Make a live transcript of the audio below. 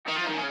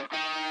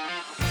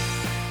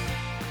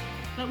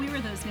But we were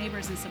those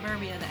neighbors in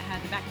suburbia that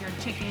had the backyard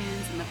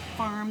chickens and the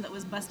farm that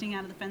was busting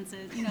out of the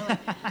fences,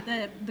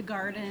 like the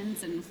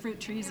gardens and fruit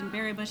trees and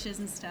berry bushes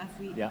and stuff.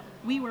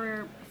 We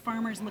were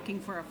farmers looking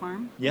for a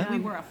farm. Yeah. We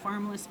were a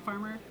farmless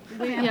farmer.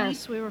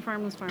 Yes, we were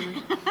farmless farmers.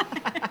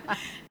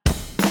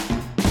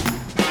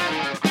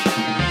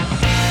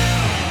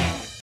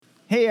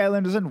 Hey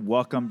Islanders, and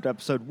welcome to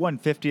episode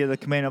 150 of the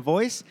Camano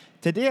Voice.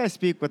 Today I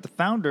speak with the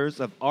founders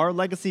of Our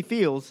Legacy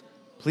Fields.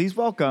 Please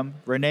welcome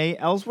Renee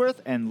Ellsworth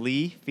and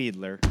Lee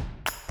Fiedler.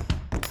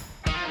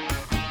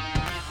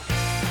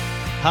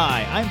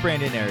 Hi, I'm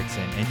Brandon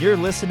Erickson, and you're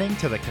listening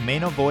to the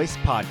Camano Voice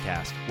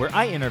podcast, where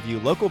I interview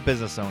local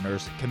business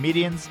owners,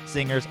 comedians,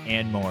 singers,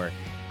 and more.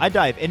 I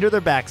dive into their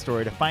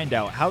backstory to find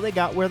out how they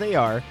got where they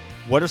are,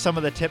 what are some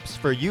of the tips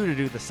for you to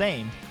do the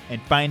same,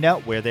 and find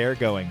out where they are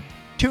going.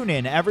 Tune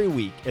in every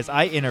week as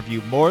I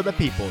interview more of the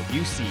people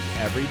you see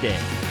every day.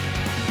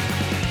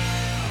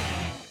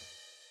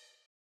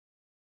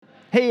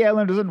 Hey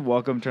Islanders, and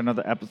welcome to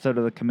another episode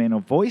of the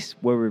Camano Voice,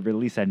 where we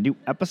release a new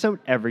episode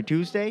every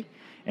Tuesday.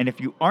 And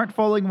if you aren't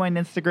following my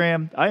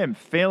Instagram, I am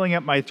failing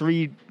at my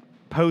 3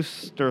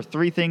 posts or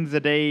 3 things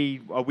a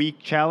week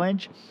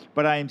challenge,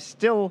 but I am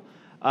still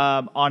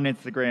on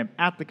Instagram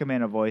at the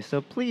Camano Voice,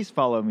 so please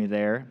follow me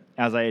there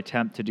as I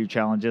attempt to do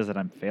challenges that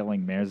I'm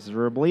failing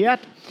miserably at.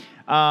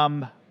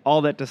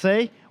 All that to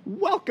say,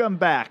 welcome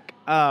back.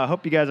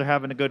 Hope you guys are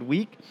having a good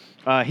week.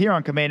 Here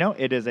on Camano,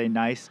 it is a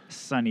nice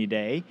sunny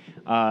day,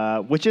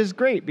 which is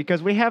great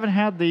because we haven't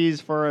had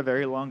these for a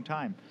very long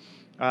time.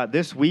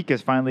 This week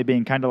is finally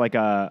being kind of like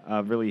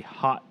a really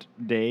hot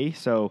day,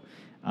 so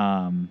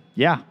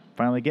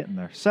finally getting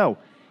there. So,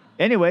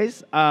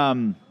 anyways,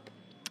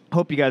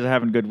 hope you guys are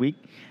having a good week.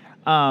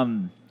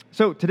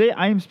 So today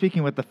I am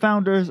speaking with the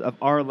founders of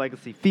Our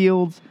Legacy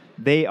Fields.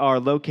 They are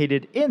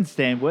located in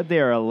Stanwood. They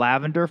are a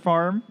lavender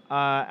farm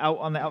out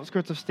on the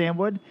outskirts of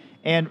Stanwood.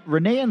 And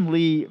Renee and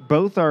Lee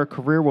both are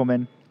career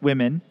women.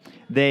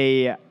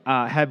 They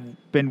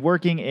have been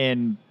working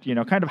in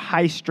kind of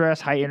high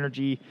stress, high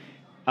energy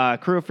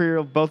career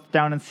field, both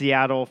down in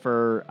Seattle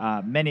for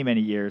many,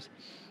 many years.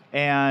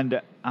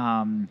 And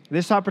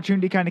this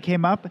opportunity kind of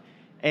came up.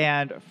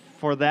 And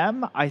for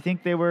them, I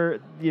think they were,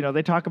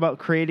 they talk about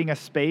creating a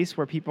space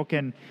where people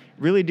can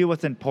really do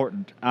what's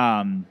important.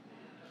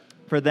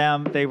 For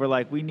them, they were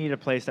like, we need a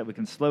place that we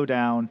can slow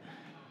down,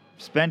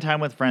 spend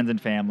time with friends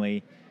and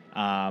family,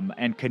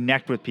 and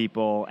connect with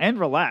people and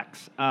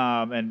relax.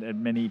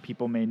 And many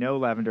people may know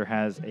lavender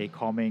has a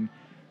calming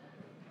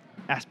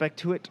aspect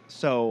to it.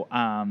 So,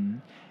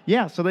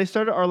 so they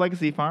started Our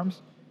Legacy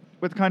Farms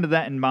with kind of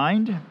that in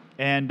mind.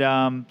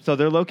 And so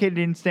they're located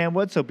in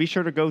Stanwood, so be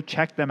sure to go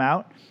check them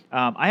out.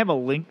 I have a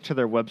link to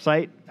their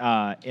website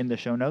in the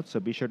show notes, so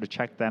be sure to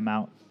check them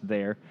out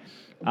there.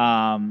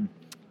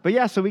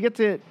 So we get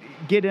to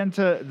get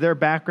into their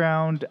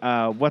background,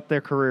 what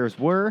their careers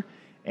were,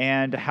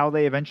 and how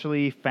they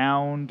eventually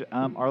found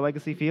Our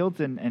Legacy Fields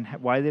and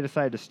why they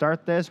decided to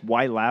start this,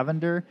 why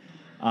lavender,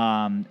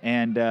 how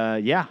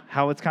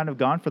it's kind of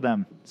gone for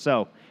them.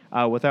 So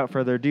without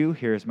further ado,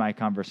 here's my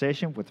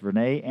conversation with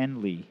Renee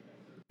and Lee.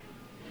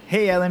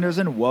 Hey Islanders,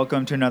 and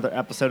welcome to another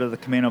episode of the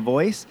Camano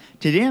Voice.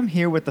 Today I'm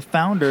here with the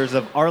founders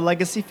of Our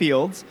Legacy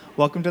Fields.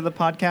 Welcome to the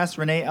podcast,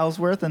 Renee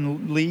Ellsworth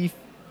and Lee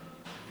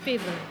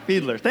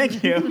Fiedler.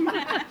 Thank you.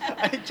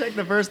 I checked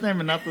the first name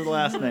and not the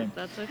last name.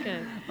 That's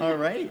okay. All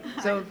right.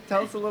 So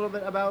tell us a little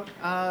bit about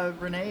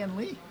Renee and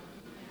Lee.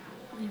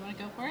 You want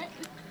to go for it?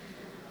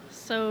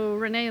 So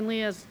Renee and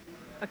Lee as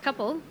a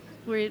couple,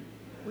 we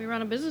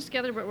run a business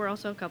together, but we're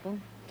also a couple.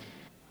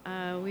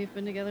 We've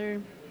been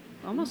together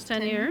almost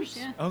 10 years.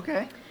 Yeah.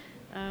 Okay.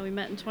 We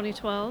met in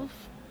 2012,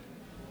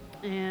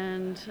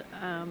 and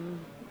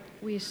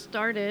we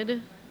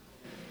started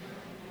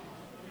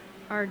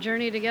our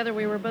journey together.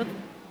 We were both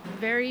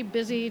very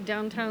busy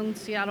downtown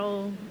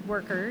Seattle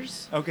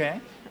workers. Okay.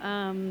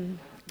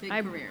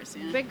 Careers,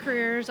 yeah. Big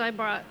careers. I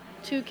brought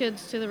 2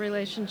 kids to the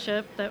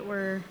relationship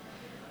they're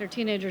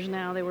teenagers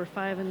now. They were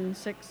 5 and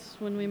 6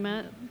 when we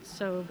met.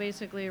 So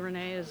basically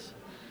Renee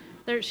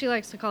she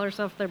likes to call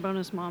herself their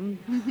bonus mom.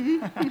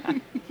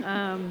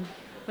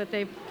 But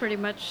they pretty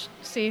much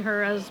see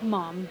her as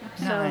mom.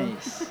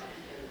 Nice.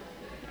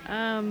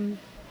 And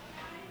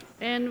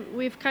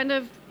we've kind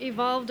of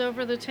evolved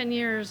over the 10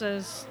 years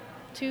as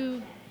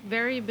 2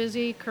 very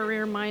busy,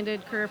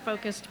 career-minded,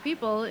 career-focused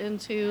people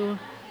into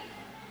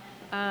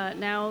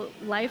now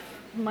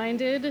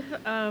life-minded,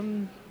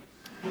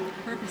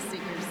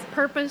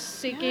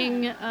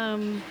 purpose-seeking.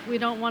 Yeah. We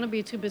don't want to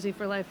be too busy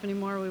for life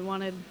anymore.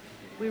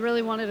 We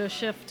really wanted a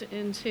shift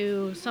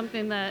into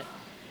something that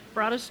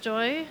brought us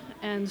joy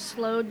and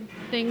slowed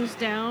things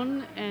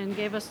down and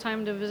gave us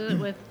time to visit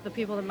with the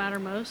people that matter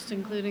most,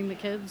 including the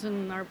kids.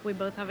 And we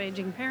both have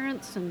aging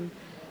parents, and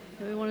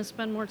we want to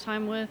spend more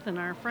time with, and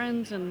our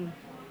friends, and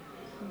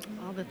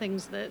all the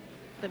things that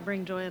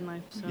bring joy in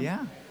life. So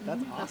yeah,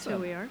 that's awesome. That's who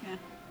we are. Yeah.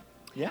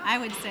 Yeah. I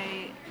would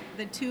say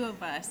the 2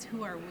 of us,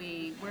 who are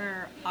we?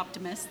 We're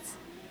optimists,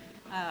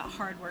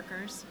 hard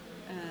workers,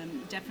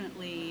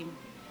 definitely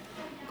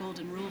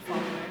golden rule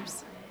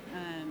followers.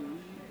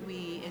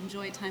 we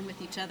enjoy time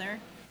with each other,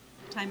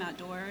 time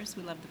outdoors.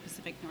 We love the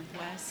Pacific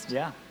Northwest.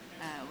 Yeah.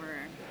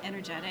 We're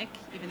energetic,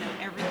 even though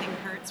everything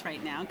hurts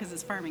right now because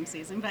it's farming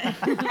season, but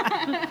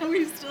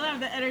we still have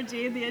the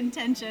energy and the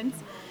intentions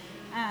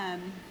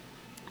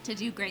to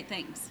do great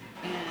things.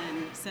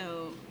 And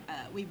so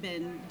we've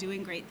been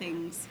doing great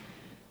things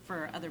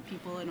for other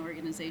people and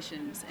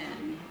organizations,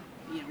 and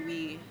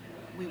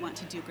we want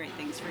to do great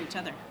things for each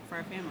other, for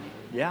our family.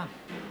 Yeah.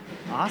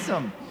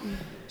 Awesome.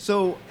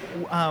 So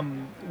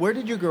where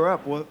did you grow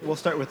up? We'll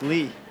start with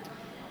Lee.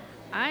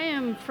 I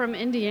am from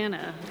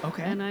Indiana.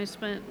 Okay. And I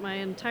spent my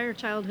entire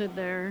childhood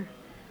there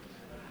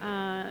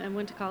and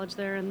went to college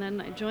there. And then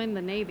I joined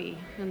the Navy.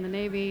 And the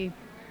Navy,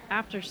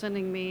 after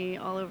sending me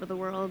all over the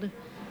world,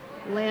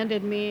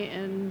 landed me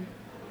in...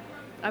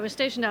 I was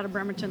stationed out of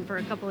Bremerton for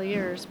a couple of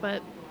years,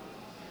 but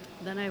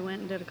then I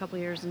went and did a couple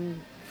of years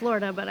in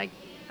Florida. But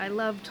I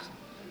loved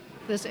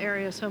this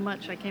area so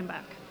much, I came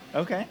back.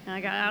 Okay. And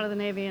I got out of the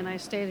Navy and I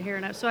stayed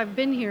here. So I've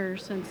been here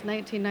since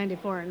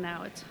 1994, and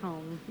now it's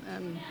home.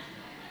 And...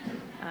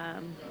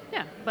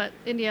 but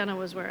Indiana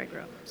was where I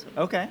grew up. So.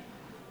 Okay,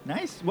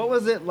 nice. What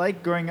was it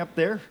like growing up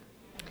there?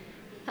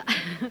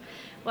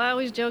 Well, I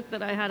always joke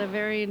that I had a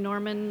very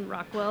Norman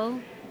Rockwell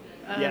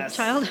Yes.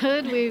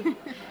 childhood.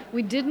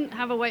 We didn't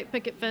have a white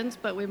picket fence,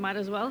 but we might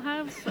as well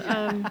have.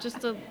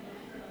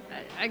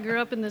 I grew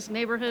up in this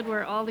neighborhood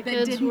where all the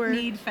kids didn't were...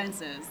 need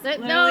fences.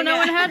 No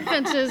one had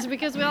fences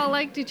because we all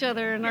liked each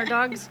other, and our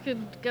dogs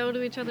could go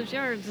to each other's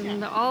yards,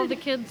 and all the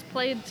kids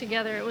played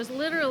together. It was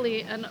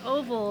literally an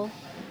oval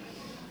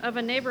of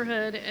a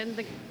neighborhood,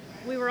 and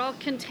we were all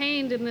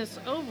contained in this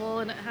oval,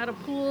 and it had a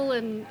pool,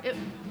 and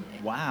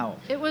Wow.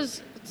 it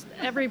was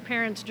every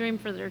parent's dream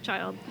for their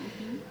child.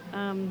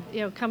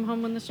 Come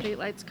home when the street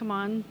lights come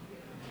on,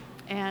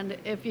 and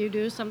if you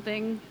do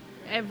something,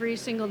 every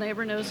single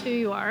neighbor knows who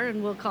you are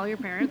and will call your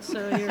parents,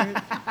 so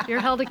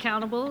you're held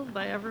accountable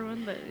by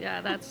everyone. But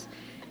yeah,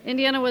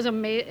 Indiana was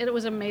it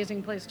was an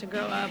amazing place to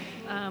grow up.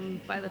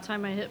 By the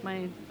time I hit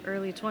my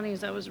early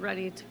 20s, I was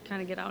ready to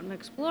kind of get out and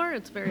explore.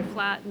 It's very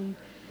flat and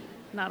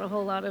not a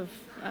whole lot of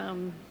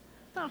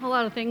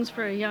things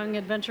for a young,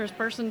 adventurous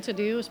person to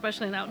do,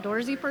 especially an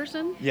outdoorsy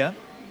person. Yeah.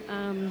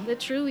 It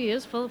truly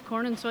is full of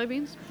corn and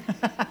soybeans.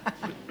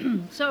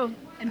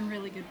 And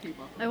really good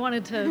people. I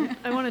wanted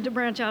to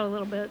branch out a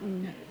little bit,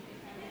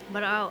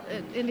 but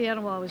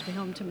Indiana will always be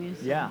home to me.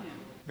 So. Yeah.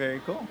 Very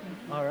cool.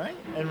 All right.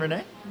 And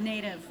Renee?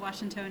 Native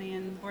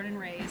Washingtonian, born and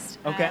raised.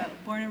 Okay.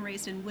 Born and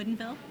raised in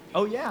Woodinville.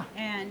 Oh, yeah.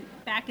 And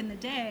back in the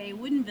day,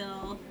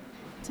 Woodinville,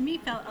 to me,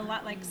 felt a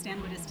lot like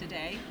Stanwood is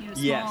today.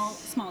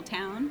 Small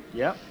town.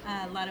 Yep.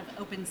 A lot of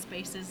open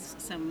spaces,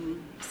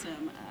 some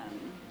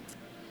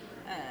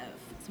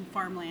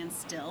farmland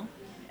still.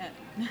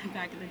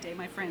 Back in the day,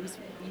 my friends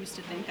used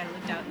to think I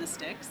lived out in the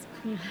sticks,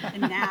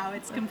 and now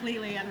it's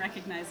completely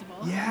unrecognizable.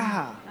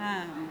 Yeah.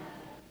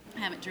 I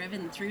haven't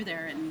driven through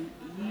there in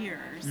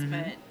years,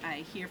 but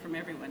I hear from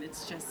everyone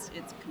it's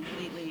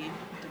completely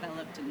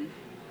developed, and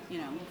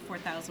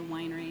 4,000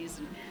 wineries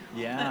and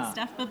that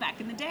stuff. But back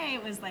in the day,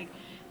 it was like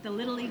the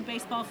Little League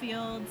baseball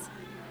fields,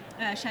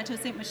 Chateau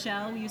Ste.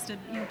 Michelle. We used to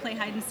play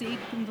hide and seek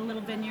in the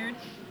little vineyard,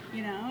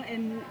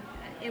 and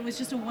it was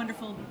just a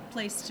wonderful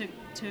place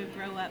to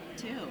grow up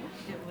too.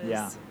 It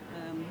was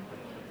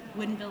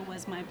Woodinville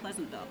was my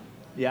Pleasantville.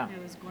 Yeah.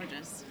 It was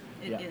gorgeous.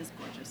 It is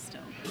gorgeous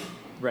still.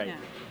 Right. Yeah.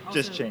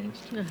 Just Also, changed.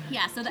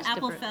 Yeah, so the Just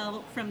apple different.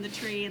 fell from the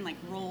tree and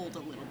rolled a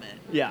little bit.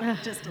 Yeah.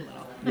 Just a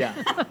little. Yeah.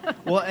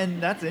 Well,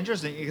 and that's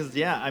interesting because,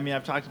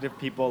 I've talked to different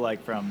people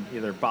from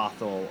either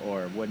Bothell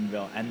or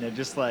Woodinville, and they're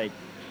just they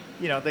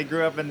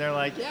grew up and they're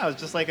like, it was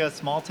just like a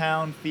small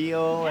town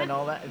feel and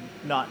all that.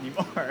 Not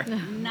anymore.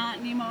 Not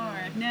anymore,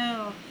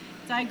 no.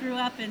 So I grew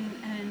up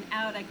and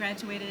out. I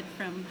graduated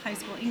from high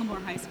school,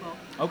 Inglemoor High School.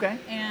 Okay.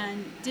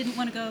 And didn't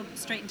want to go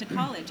straight into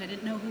college. I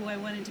didn't know who I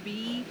wanted to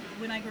be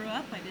when I grew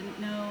up. I didn't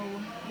know,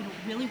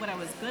 really what I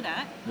was good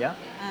at. Yeah.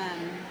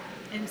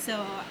 And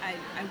so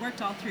I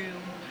worked all through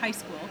high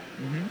school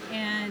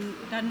and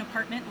got an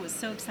apartment. I was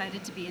so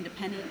excited to be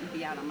independent and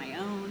be out on my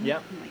own.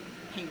 Yep. And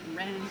pay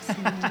rent,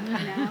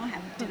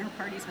 have dinner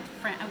parties with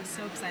friends. I was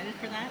so excited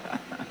for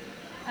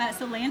that.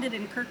 So landed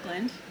in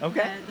Kirkland,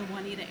 the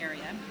Juanita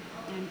area,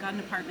 and got an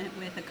apartment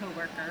with a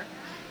coworker,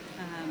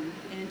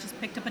 and just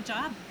picked up a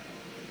job.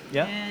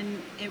 Yeah.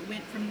 And it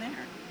went from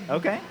there.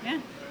 Okay.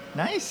 Yeah.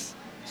 Nice.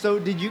 So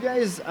did you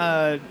guys, Lee,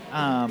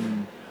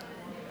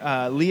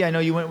 I know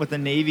you went with the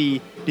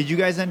Navy. Did you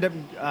guys end up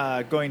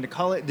going to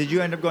college? Did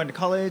you end up going to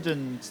college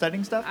and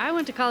studying stuff? I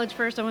went to college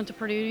first. I went to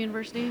Purdue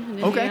University in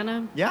Indiana.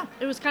 Okay. Yeah.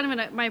 It was kind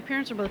of my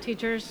parents are both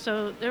teachers,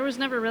 so there was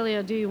never really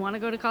a do you want to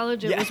go to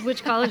college? It Yeah. was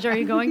which college are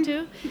you going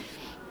to?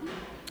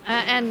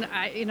 And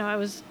I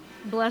was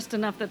blessed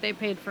enough that they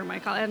paid for my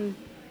college. And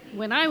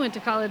when I went to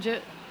college,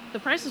 the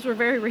prices were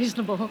very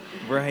reasonable.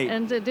 Right.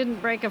 And it didn't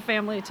break a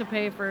family to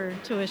pay for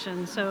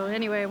tuition. So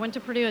anyway, I went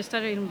to Purdue. I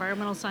studied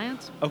environmental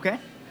science. Okay.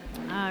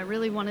 I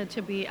really wanted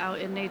to be out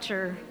in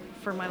nature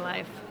for my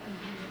life.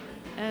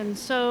 And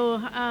so,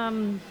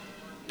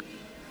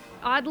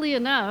 oddly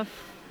enough,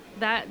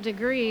 that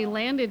degree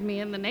landed me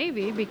in the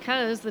Navy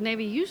because the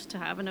Navy used to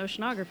have an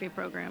oceanography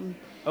program.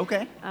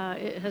 Okay.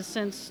 It has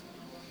since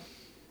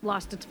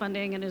lost its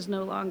funding and is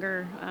no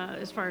longer,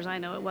 as far as I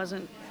know,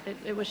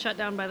 it was shut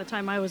down by the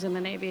time I was in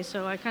the Navy.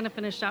 So I kind of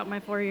finished out my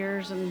 4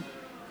 years, and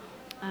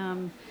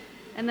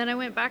then I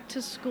went back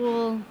to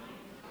school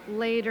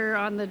later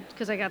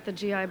because I got the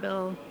GI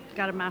Bill,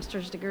 got a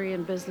master's degree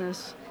in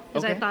business.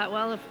 Because I thought,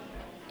 well,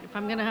 if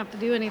I'm going to have to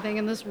do anything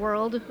in this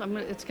world,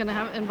 it's going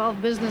to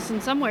involve business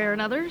in some way or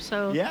another.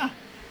 So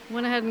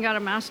went ahead and got a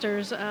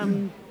master's.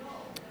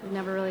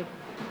 Never really.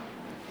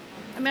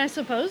 I mean, I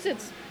suppose it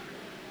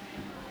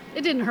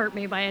didn't hurt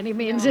me by any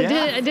means. It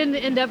didn't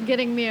end up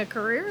getting me a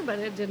career, but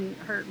it didn't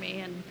hurt me.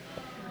 And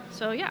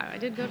so, I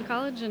did go to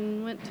college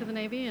and went to the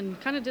Navy and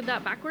kind of did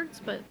that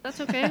backwards, but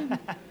that's okay.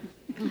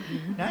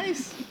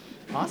 Nice.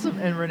 Awesome.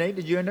 And Renee,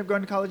 did you end up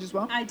going to college as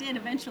well? I did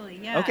eventually,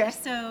 yeah. Okay.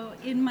 So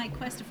in my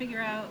quest to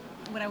figure out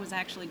what I was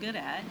actually good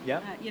at,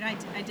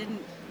 I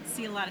didn't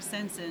see a lot of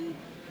sense in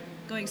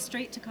going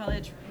straight to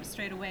college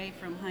straight away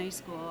from high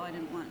school. I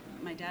didn't want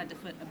my dad to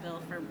foot a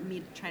bill for me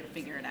to try to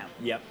figure it out.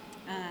 Yep.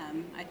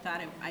 I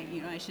thought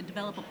I should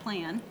develop a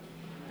plan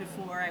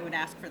before I would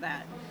ask for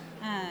that.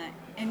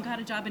 And got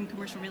a job in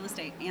commercial real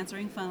estate,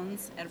 answering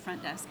phones at a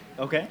front desk.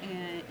 Okay.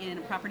 In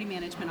a property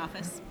management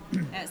office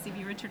at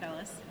CB Richard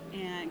Ellis.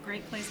 And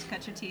great place to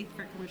cut your teeth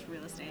for commercial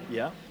real estate.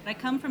 Yeah. But I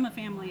come from a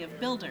family of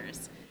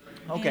builders.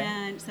 Okay.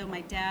 And so my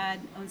dad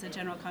owns a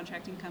general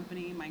contracting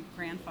company. My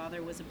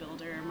grandfather was a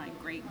builder. My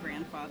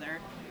great-grandfather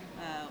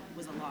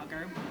was a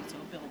logger, also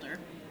a builder.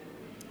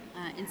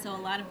 And so a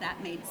lot of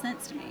that made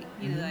sense to me.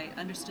 I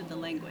understood the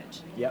language.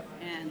 Yep.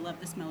 And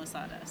loved the smell of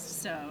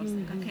sawdust. So I was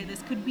like, okay,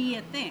 this could be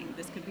a thing.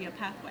 This could be a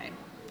pathway.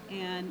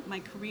 And my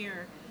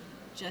career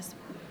just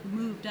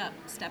moved up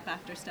step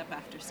after step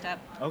after step.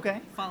 Okay.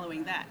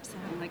 Following that. So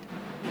I'm like,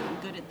 I'm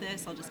good at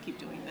this. I'll just keep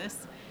doing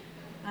this.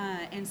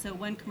 And so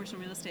one commercial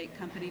real estate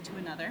company to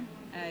another.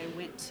 I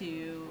went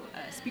to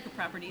Speaker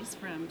Properties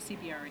from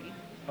CBRE.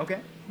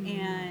 Okay.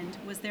 And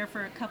was there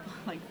for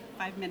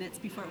 5 minutes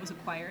before it was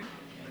acquired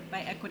by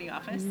Equity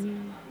Office.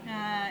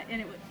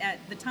 And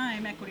at the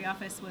time, Equity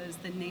Office was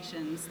the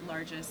nation's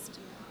largest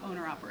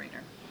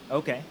owner-operator.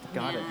 Okay,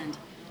 got it.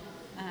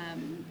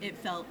 And it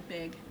felt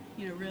big,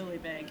 really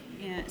big.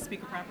 And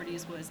Speaker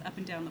Properties was up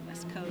and down the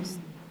West Coast,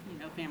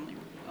 family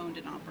owned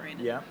and operated.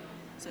 Yeah.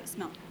 So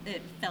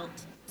it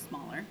felt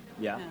smaller.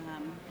 Yeah.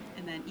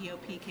 And then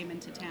EOP came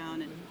into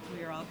town, and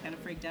we were all kind of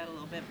freaked out a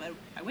little bit, but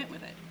I went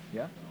with it.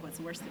 Yeah. What's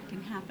the worst that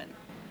can happen?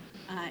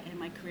 And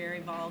my career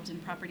evolved in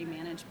property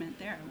management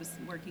there. I was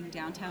working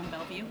downtown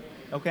Bellevue.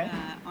 Okay.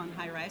 On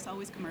high rise,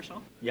 always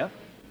commercial. Yep.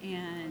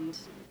 And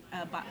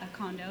bought a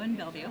condo in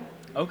Bellevue.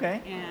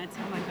 Okay. And so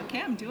I'm like,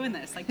 okay, I'm doing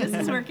this. This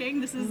is working.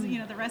 This is,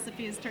 the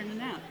recipe is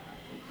turning out.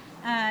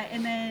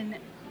 And then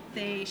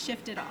they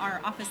shifted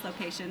our office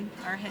location,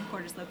 our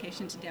headquarters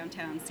location, to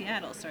downtown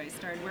Seattle. So I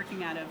started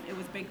working out of, it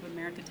was Bank of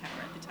America Tower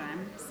at the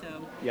time.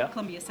 So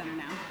Columbia Center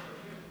now.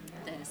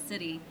 The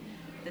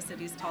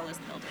city's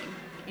tallest building.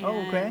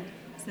 And okay.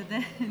 So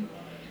then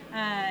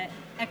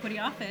Equity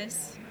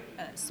Office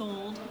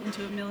sold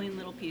into a million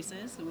little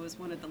pieces. It was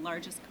one of the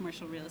largest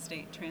commercial real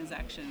estate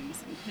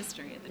transactions in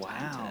history at the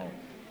time. Wow.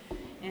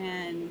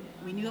 And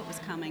we knew it was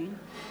coming.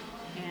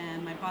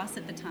 And my boss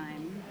at the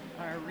time,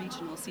 our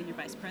regional senior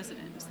vice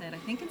president, said, I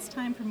think it's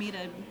time for me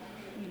to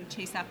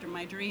chase after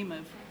my dream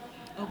of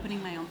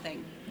opening my own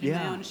thing,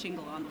 my own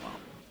shingle on the wall.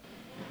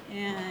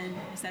 And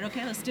I said,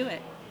 okay, let's do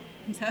it.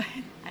 And so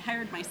I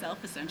hired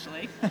myself,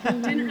 essentially.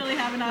 Didn't really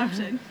have an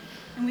option.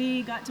 And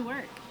we got to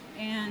work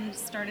and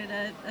started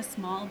a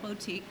small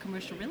boutique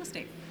commercial real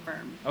estate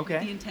firm. Okay.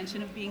 With the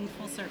intention of being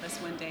full service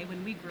one day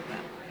when we grew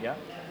up. Yeah.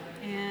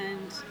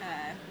 And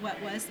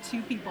what was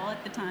 2 people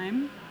at the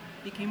time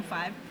became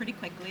 5 pretty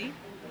quickly,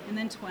 and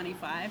then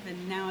 25,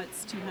 and now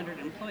it's 200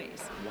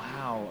 employees.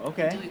 Wow,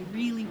 okay. Doing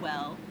really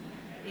well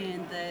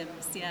in the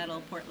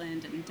Seattle,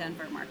 Portland, and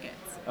Denver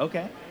markets.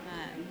 Okay.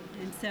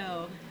 And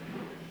so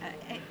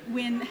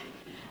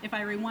if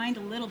I rewind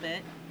a little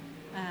bit,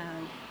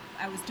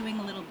 I was doing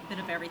a little bit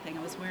of everything.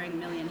 I was wearing a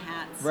million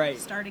hats. Right.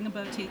 Starting a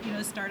boutique,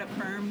 startup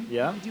firm.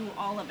 Yeah. Do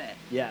all of it.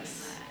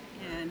 Yes.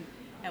 And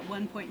at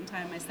one point in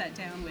time, I sat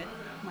down with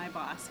my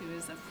boss, who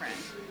is a friend,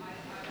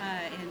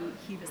 and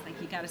he was like,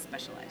 you got to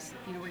specialize.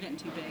 We're getting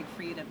too big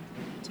for you to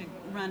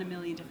run a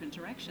million different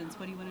directions.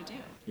 What do you want to do?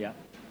 Yeah.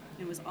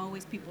 It was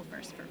always people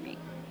first for me.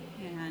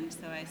 And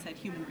so I said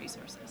human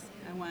resources.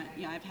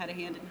 I've had a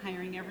hand in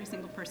hiring every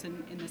single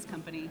person in this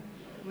company.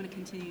 I want to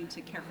continue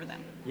to care for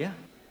them. Yeah.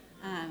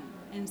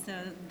 And so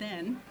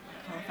then,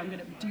 if I'm going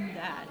to do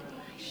that,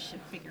 I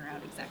should figure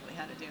out exactly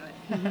how to do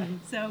it.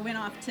 So I went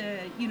off to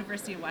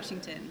University of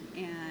Washington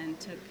and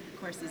took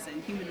courses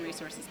in human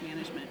resources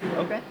management.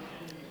 Okay.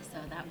 So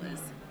that was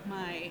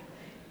my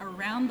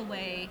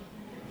around-the-way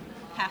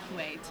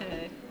pathway to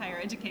higher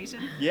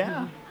education.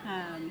 Yeah.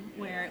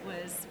 Where it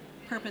was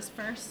purpose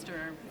first,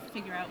 or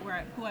figure out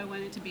who I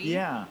wanted to be.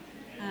 Yeah.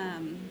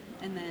 And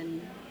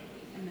then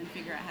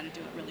figure out how to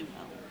do it really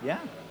well. Yeah.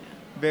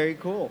 Very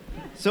cool.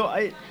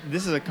 So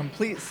this is a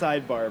complete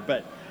sidebar,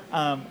 but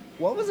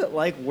what was it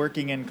like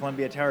working in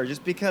Columbia Tower?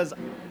 Just because,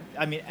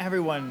 I mean,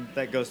 everyone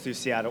that goes through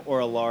Seattle or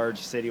a large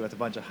city with a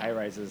bunch of high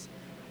rises,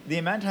 the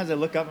amount of times I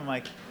look up, I'm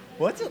like,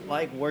 what's it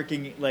like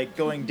working, like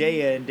going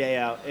day in, day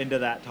out into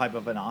that type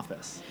of an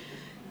office?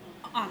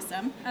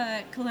 Awesome.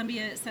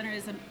 Columbia Center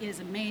is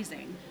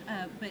amazing,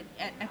 but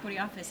at Equity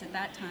Office at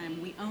that time,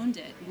 we owned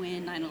it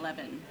when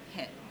 9/11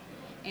 hit.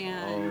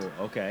 And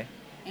okay.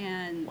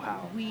 And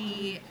wow.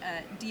 we,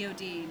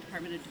 DoD,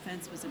 Department of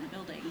Defense, was in the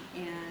building,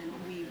 and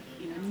we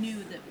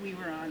knew that we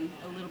were on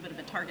a little bit of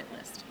a target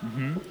list.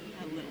 Mm-hmm.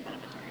 A little bit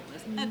of a target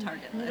list. A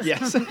target list.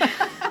 Yes.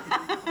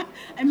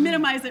 I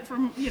minimize it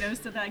from,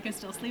 so that I can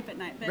still sleep at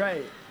night. But,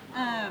 right.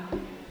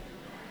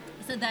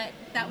 So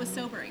that was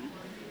sobering.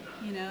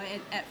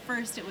 At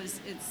first it's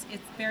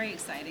very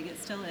exciting. It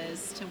still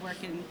is to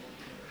work in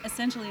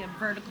essentially a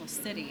vertical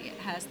city. It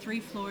has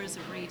 3 floors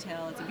of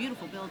retail. It's a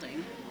beautiful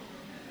building.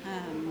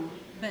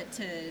 But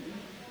to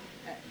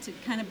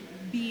kind of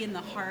be in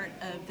the heart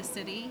of the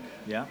city,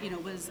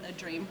 was a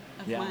dream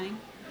of mine.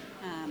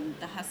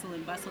 The hustle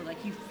and bustle,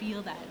 like you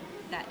feel that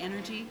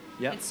energy.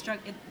 Yeah. The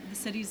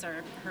cities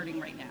are hurting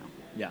right now.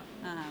 Yeah.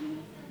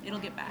 It'll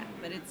get back,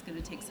 but it's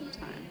going to take some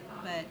time.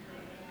 But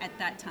at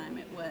that time,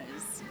 it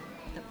was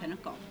the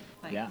pinnacle.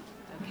 Like,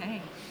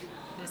 okay,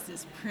 this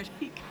is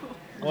pretty cool.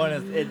 Well,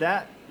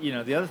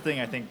 the other thing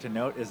I think to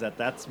note is that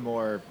that's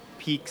more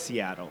peak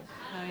Seattle.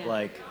 Oh, yeah.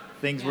 Like,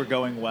 things were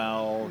going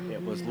well. Mm-hmm.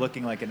 It was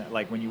looking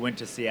like when you went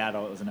to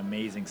Seattle, it was an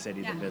amazing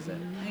city to visit.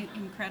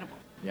 Incredible.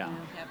 Yeah.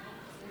 Yep.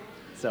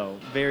 So,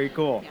 very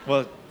cool. Yeah.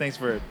 Well, thanks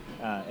for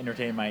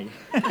entertaining my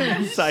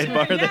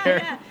sidebar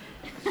there.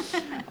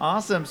 Yeah.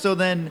 Awesome. So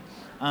then,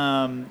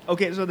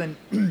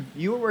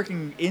 you were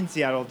working in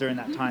Seattle during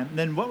that time.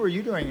 Then what were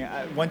you doing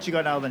once you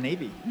got out of the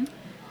Navy?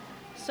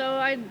 So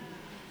I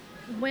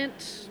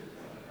went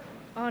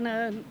on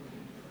I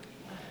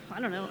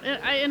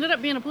ended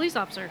up being a police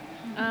officer.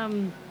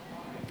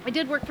 I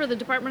did work for the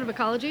Department of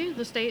Ecology,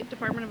 the State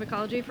Department of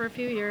Ecology, for a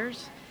few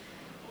years,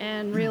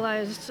 and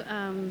realized,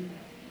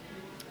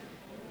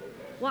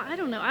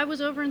 I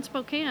was over in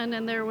Spokane,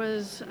 and there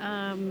was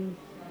kind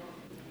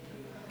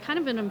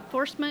of an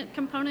enforcement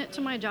component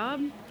to my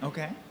job.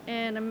 Okay.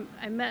 And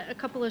I met a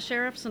couple of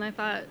sheriffs, and I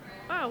thought,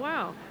 oh,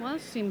 wow, well,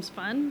 this seems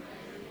fun.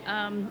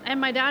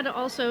 And my dad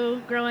also,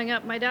 growing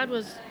up, I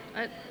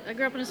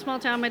grew up in a small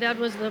town. My dad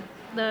was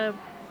the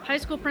high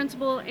school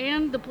principal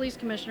and the police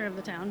commissioner of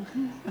the town.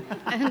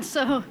 And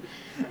so,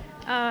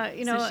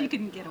 So she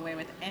couldn't get away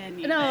with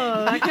anything.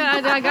 No,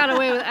 I got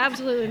away with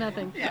absolutely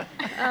nothing. Yeah.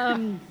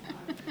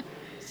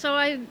 So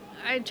I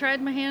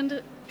tried my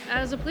hand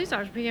as a police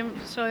officer.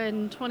 So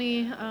in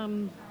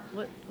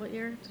what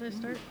year did I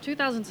start?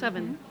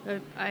 2007.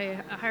 I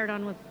hired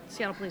on with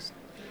Seattle Police.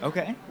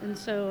 Okay. And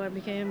so I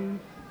became,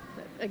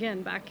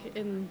 again, back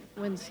in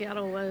when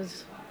Seattle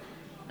was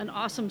an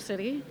awesome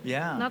city.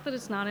 Yeah. Not that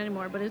it's not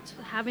anymore, but it's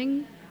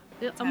having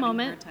a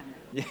moment.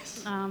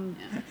 Yes.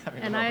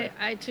 And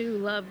I too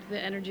loved the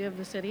energy of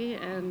the city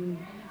and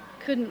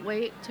couldn't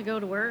wait to go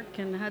to work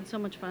and had so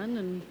much fun.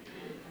 And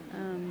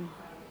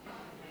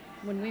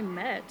when we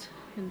met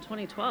in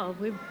 2012,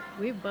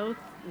 we both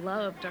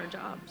loved our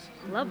jobs,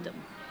 loved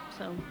them.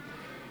 So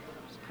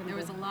there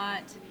was a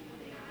lot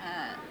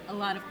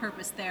of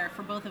purpose there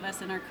for both of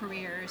us in our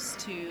careers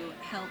to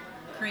help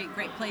create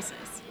great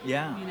places.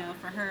 Yeah.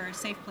 For her,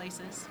 safe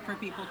places for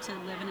people to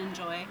live and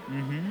enjoy.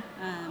 Mm-hmm.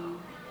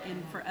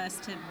 And for us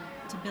to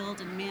build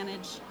and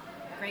manage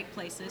great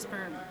places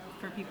for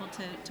people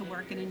to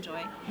work and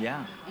enjoy.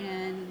 Yeah.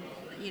 And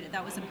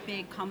that was a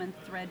big common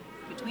thread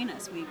between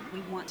us. We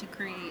want to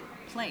create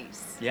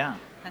place. Yeah.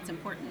 That's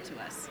important to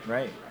us.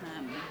 Right.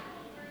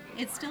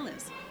 It still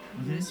is.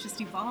 Mm-hmm. It's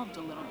just evolved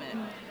a little bit.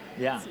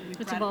 Yeah. So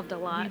it's evolved a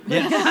lot.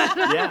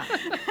 Yeah.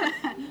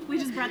 We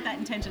just brought that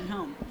intention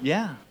home.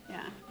 Yeah.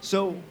 Yeah.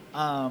 So,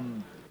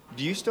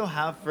 do you still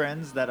have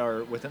friends that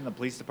are within the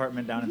police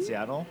department down in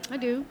Seattle? I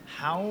do.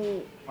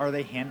 How are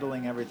they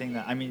handling everything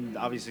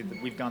obviously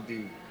we've gone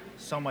through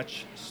so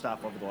much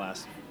stuff over the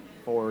last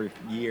 4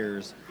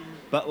 years,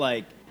 but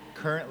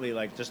currently,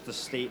 just the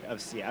state of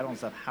Seattle and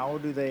stuff, how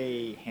do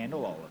they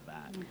handle all of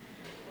that?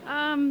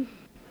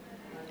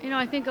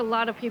 I think a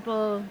lot of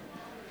people,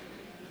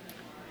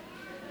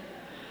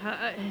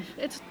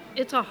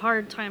 it's a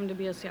hard time to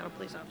be a Seattle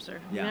police officer.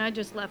 Yeah. I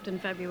just left in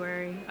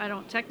February. I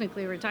don't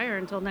technically retire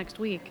until next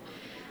week,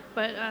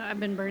 but I've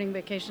been burning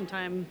vacation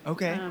time.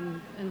 Okay.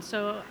 And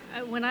so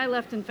when I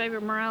left in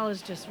February, morale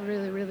is just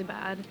really, really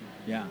bad.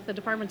 Yeah. The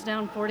department's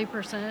down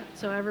 40%,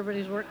 so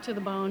everybody's worked to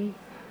the bone.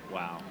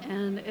 Wow.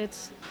 And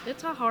it's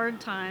a hard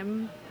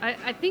time.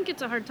 I think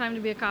it's a hard time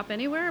to be a cop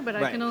anywhere, but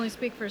I can only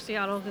speak for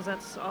Seattle because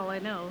that's all I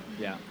know.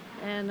 Yeah.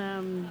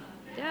 And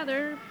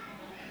they're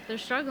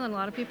struggling. A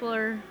lot of people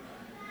are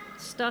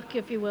stuck,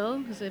 if you will,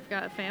 because they've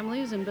got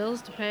families and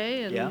bills to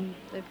pay, and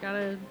they've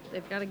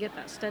got to get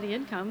that steady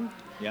income.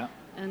 Yeah.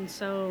 And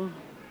so,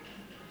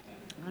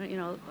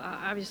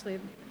 obviously,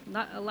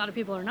 not a lot of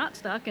people are not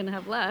stuck and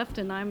have left,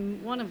 and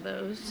I'm one of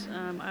those.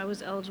 I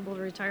was eligible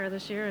to retire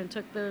this year and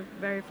took the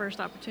very first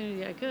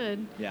opportunity I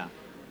could. Yeah.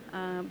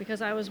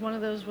 Because I was one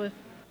of those with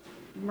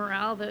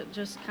morale that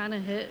just kind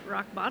of hit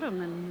rock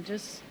bottom, and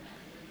just,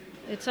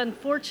 it's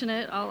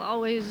unfortunate. I'll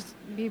always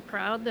be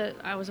proud that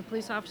I was a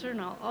police officer, and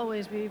I'll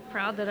always be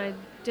proud that I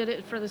did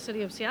it for the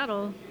city of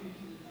Seattle,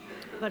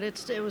 but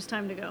it was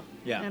time to go.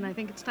 Yeah. And I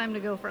think it's time to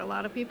go for a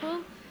lot of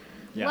people.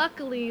 Yeah.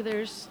 Luckily,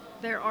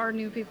 there are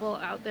new people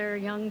out there,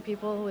 young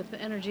people with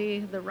the energy,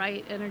 the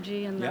right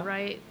energy and the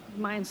right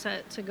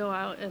mindset to go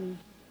out and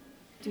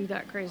do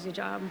that crazy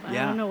job. I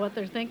don't know what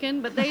they're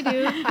thinking, but they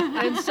do.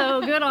 And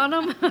so good on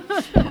them.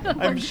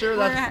 I'm sure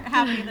we're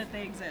happy that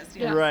they exist.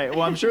 Yeah. Right.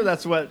 Well, I'm sure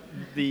that's what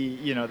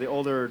the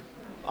older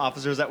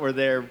officers that were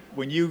there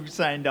when you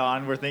signed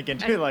on were thinking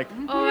too. I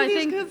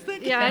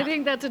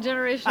think that's a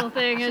generational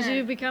thing. As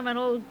you become an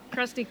old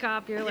crusty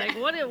cop, you're like,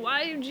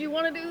 why did you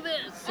want to do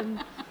this?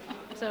 And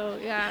so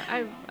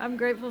I'm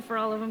grateful for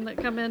all of them that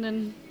come in,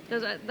 and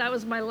that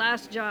was my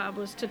last job,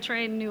 was to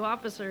train new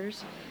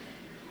officers.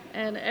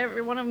 And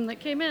every one of them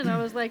that came in,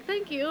 I was like,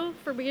 thank you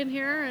for being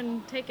here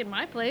and taking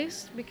my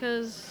place,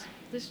 because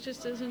this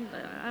just isn't,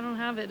 I don't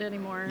have it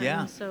anymore.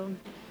 Yeah. And so.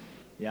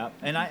 Yeah.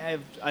 And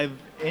I've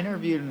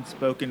interviewed and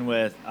spoken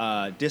with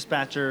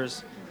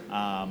dispatchers,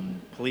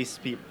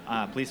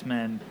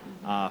 policemen,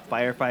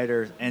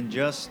 firefighters, and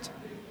just,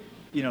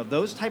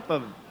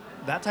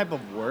 that type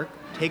of work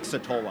takes a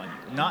toll on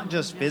you, not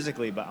just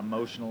physically, but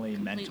emotionally,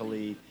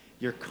 mentally.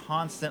 You're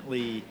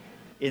constantly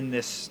in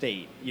this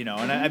state, and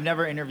I've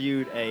never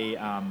interviewed a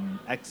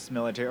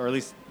ex-military, or at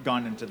least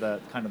gone into the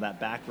kind of that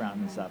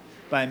background and stuff.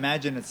 But I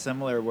imagine it's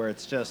similar, where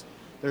it's just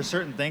there's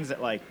certain things that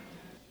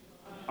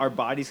our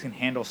bodies can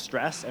handle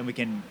stress, and we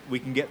can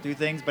get through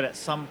things, but at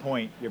some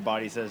point your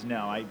body says,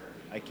 no, I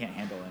can't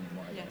handle it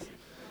anymore. I guess.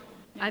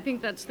 I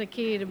think that's the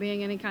key to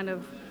being any kind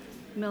of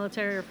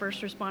military or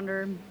first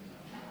responder.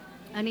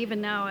 And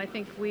even now, I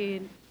think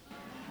we,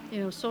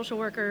 social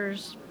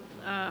workers,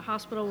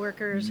 hospital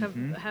workers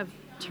have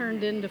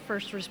turned into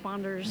first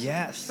responders.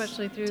 Yes.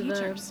 Especially through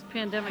Teachers. the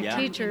pandemic. Yeah.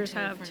 Teachers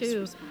have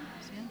too.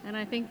 And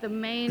I think the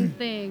main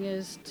thing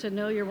is to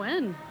know your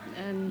when,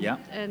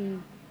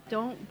 and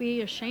don't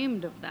be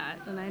ashamed of that.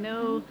 And I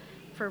know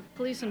for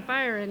police and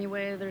fire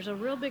anyway, there's a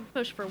real big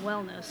push for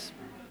wellness.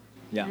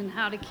 Yeah. And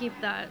how to keep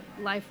that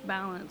life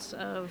balance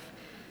of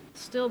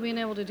still being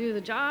able to do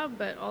the job,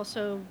 but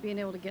also being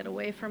able to get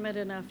away from it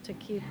enough to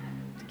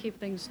keep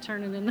things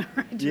turning in the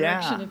right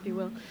direction, if you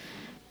will.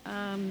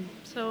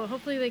 So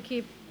hopefully they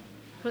keep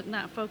putting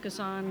that focus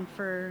on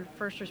for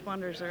first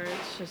responders, or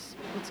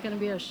it's going to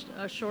be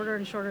a shorter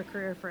and shorter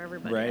career for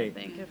everybody, right.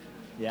 I think.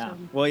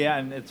 Well,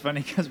 and it's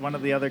funny because one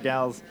of the other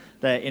gals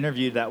that I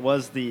interviewed that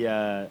was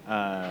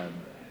the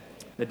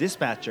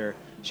dispatcher,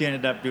 she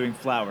ended up doing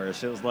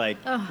flowers. It was like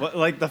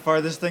the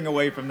farthest thing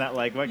away from that.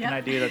 Like, what can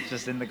I do that's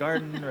just in the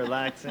garden,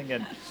 relaxing,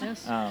 and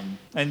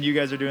and you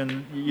guys are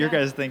doing your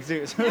guys' thing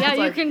too. So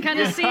you can kind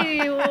of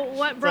see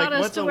what brought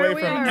us to where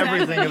we are. What's away from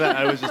everything that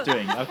I was just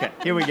doing? Okay,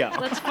 here we go.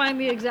 Let's find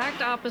the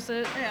exact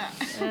opposite. Yeah.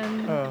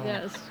 And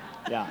yes.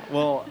 Yeah.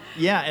 Well,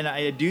 and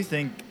I do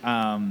think,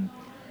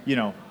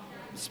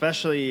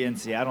 especially in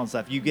Seattle and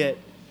stuff, you get.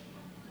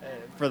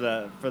 For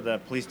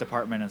the police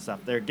department and stuff,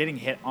 they're getting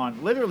hit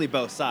on literally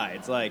both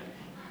sides. Like,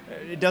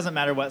 it doesn't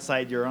matter what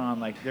side you're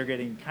on. Like, they're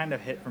getting kind of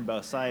hit from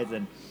both sides,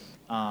 and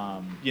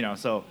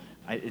so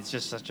it's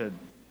just such a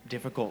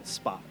difficult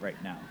spot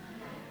right now.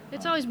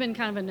 It's always been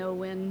kind of a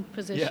no-win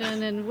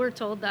position, and we're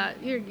told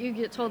that you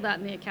get told that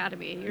in the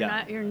academy.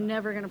 You're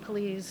never going to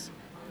please.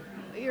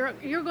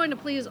 You're going to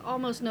please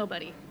almost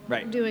nobody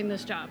doing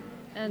this job,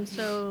 and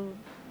so.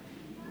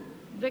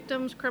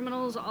 Victims,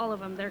 criminals, all of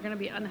them, they're going to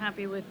be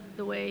unhappy with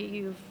the way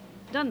you've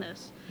done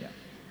this. Yeah.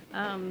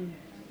 And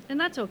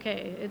that's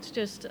okay. It's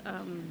just,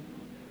 I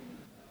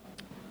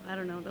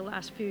don't know, the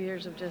last few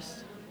years of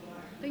just,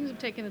 things have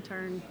taken a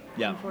turn,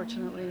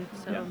 unfortunately.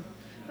 So,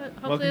 but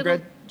hopefully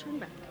it'll turn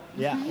back.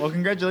 Yeah. Well,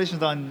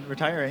 congratulations on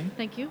retiring.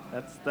 Thank you.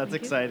 That's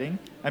exciting.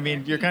 I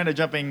mean, you're kind of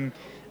jumping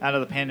out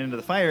of the pan into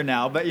the fire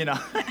now, but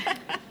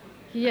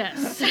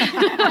Yes.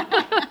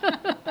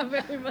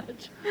 Very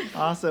much.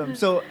 Awesome.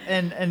 So,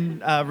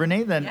 and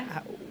Renee, then,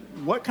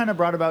 what kind of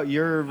brought about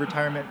your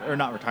retirement, or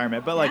not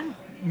retirement, but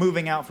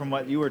moving out from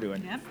what you were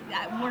doing? Yep.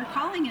 We're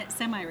calling it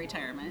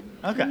semi-retirement.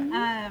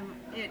 Okay.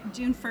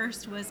 June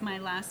 1st was my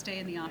last day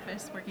in the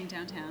office working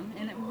downtown,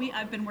 and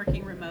I've been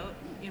working remote.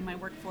 My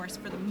workforce,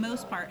 for the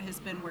most part, has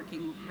been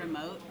working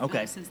remote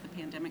since the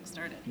pandemic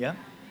started. Yeah.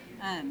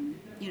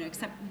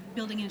 Except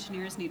building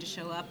engineers need to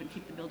show up and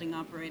keep the building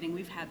operating.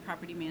 We've had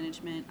property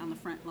management on the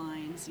front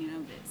lines.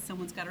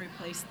 Someone's got to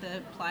replace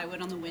the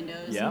plywood on the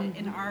windows. Yeah.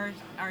 And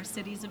our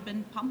cities have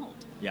been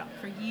pummeled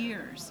for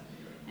years,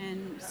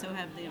 and so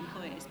have the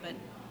employees. But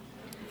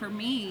for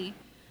me,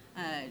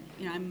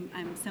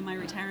 I'm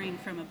semi-retiring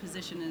from a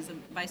position as a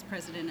vice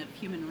president of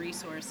human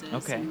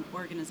resources and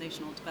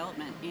organizational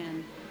development,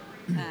 and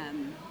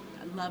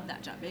I love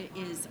that job. It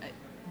is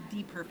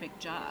the perfect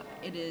job.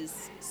 It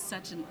is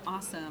such an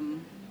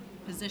awesome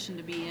position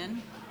to be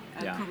in.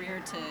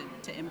 career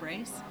to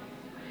embrace.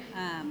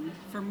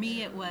 For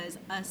me, it was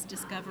us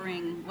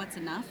discovering what's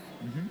enough,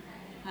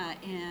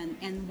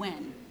 and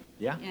when.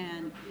 Yeah.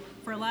 And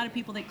for a lot of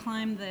people, they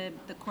climb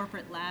the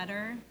corporate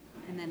ladder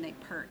and then they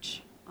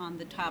perch on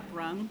the top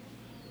rung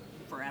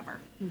forever.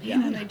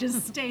 Yeah. They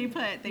just stay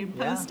put. They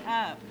post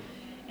up.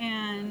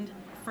 And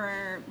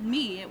for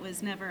me, it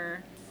was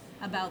never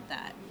about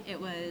that. It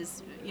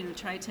was,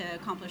 try to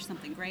accomplish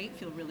something great,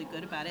 feel really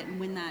good about it, and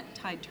when that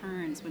tide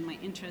turns, when my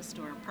interest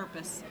or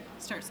purpose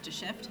starts to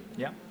shift,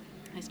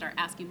 I start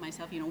asking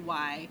myself,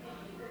 why.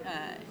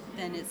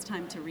 Then it's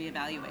time to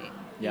reevaluate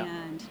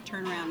and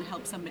turn around and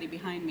help somebody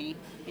behind me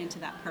into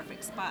that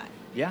perfect spot.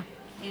 Yeah.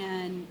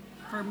 And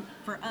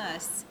for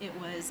us, it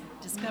was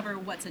discover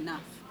what's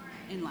enough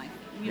in life.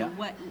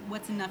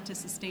 What's enough to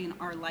sustain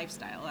our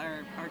lifestyle,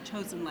 our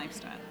chosen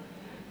lifestyle,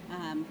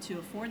 to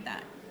afford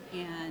that.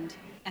 And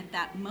at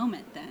that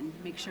moment, then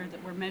make sure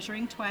that we're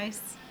measuring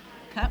twice,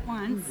 cut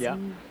once,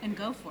 and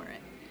go for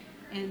it.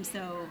 And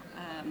so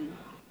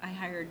I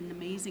hired an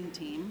amazing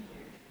team,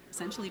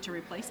 essentially to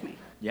replace me.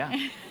 Yeah.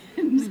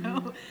 And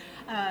so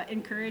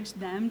encouraged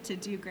them to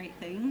do great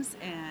things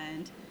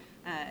and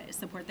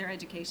support their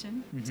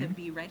education to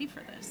be ready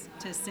for this,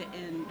 to sit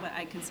in what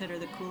I consider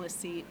the coolest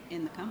seat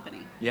in the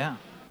company. Yeah.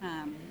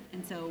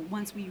 And so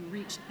once we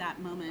reached that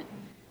moment,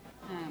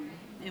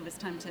 it was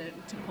time to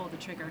pull the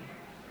trigger.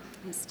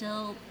 I'm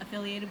still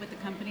affiliated with the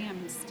company.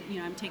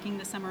 I'm taking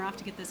the summer off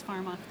to get this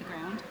farm off the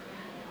ground.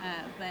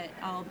 But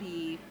I'll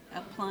be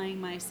applying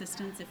my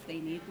assistance if they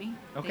need me.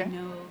 Okay.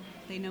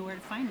 They know where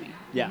to find me.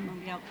 Yeah. I'll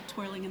be out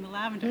twirling in the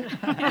lavender.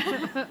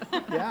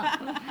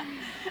 Yeah.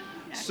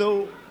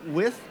 So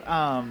with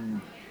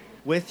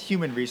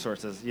human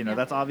resources,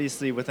 that's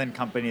obviously within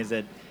companies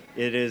it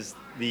is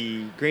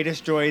the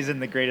greatest joys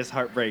and the greatest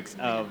heartbreaks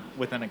of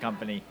within a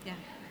company. Yeah.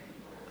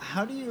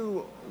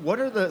 What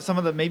are some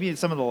of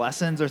the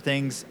lessons or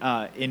things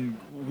in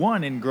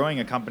growing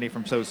a company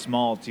from so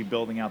small to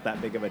building out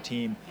that big of a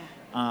team?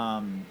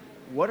 Yeah.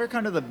 What are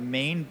kind of the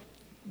main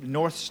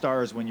North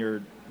Stars when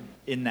you're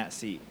in that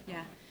seat?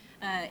 Yeah.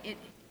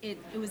 It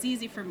was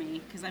easy for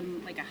me because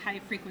I'm like a high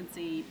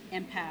frequency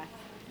empath.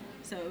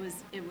 So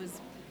it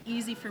was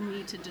easy for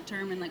me to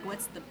determine like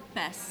what's the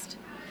best,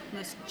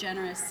 most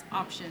generous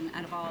option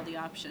out of all the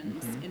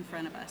options in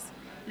front of us.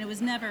 And it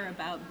was never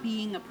about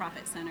being a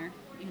profit center.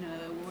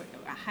 We're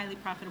a highly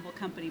profitable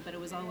company, but it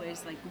was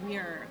always like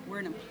we're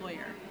an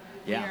employer.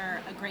 Yeah. We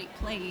are a great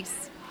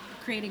place,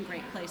 creating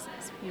great places.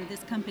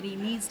 This company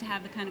needs to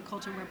have the kind of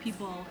culture where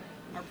people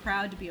are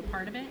proud to be a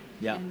part of it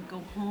and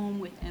go home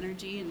with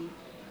energy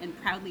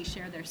and proudly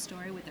share their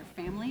story with their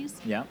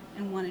families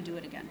and want to do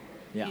it again.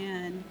 Yeah.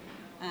 And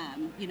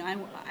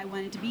I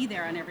wanted to be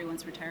there on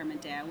everyone's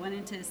retirement day. I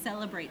wanted to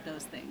celebrate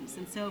those things.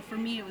 And so for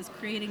me, it was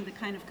creating the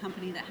kind of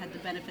company that had the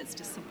benefits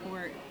to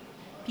support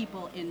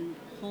people in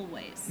whole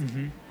ways.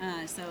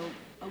 So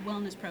a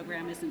wellness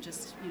program isn't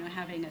just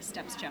having a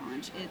steps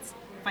challenge. It's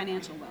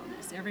financial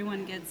wellness.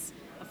 Everyone gets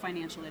a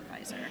financial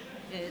advisor.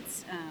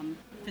 It's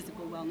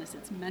physical wellness.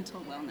 It's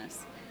mental wellness.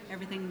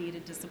 Everything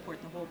needed to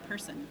support the whole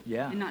person.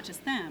 Yeah. And not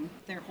just them,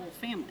 their whole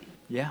family.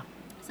 Yeah.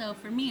 So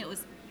for me, it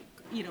was,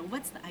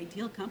 what's the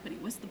ideal company?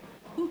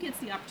 Who gets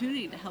the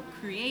opportunity to help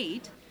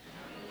create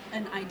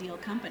an ideal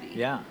company?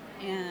 Yeah.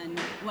 And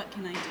what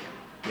can I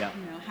do? Yeah.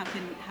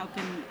 How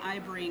can I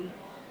bring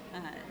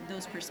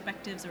those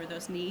perspectives or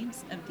those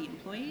needs of the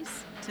employees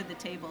to the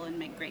table and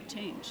make great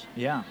change?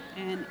 Yeah.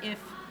 And if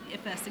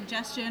a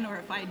suggestion or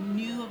if I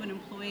knew of an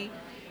employee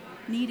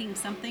needing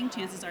something,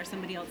 chances are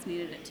somebody else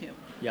needed it too.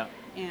 Yeah.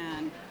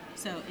 And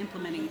so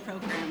implementing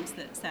programs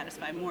that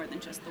satisfy more than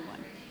just the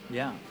one.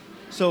 Yeah.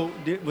 So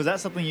was that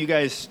something you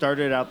guys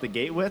started out the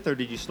gate with, or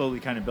did you slowly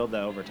kind of build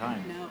that over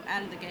time? No,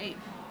 out of the gate.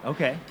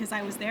 Okay. Because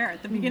I was there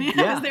at the beginning.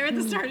 Yeah. I was there at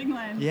the starting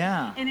line.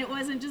 Yeah. And it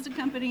wasn't just a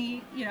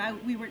company,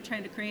 we weren't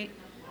trying to create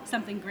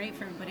something great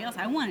for everybody else.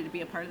 I wanted to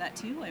be a part of that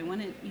too. I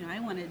wanted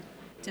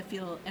to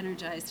feel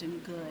energized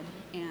and good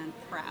and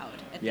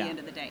proud at the end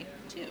of the day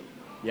too.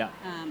 Yeah.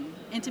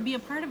 And to be a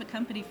part of a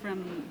company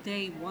from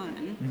day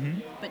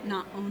one, but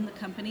not own the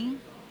company,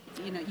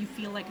 you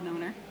feel like an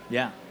owner.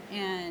 Yeah.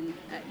 And,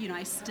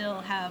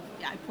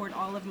 I poured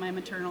all of my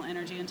maternal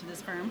energy into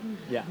this firm.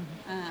 Yeah.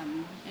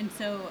 And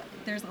so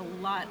there's a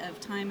lot of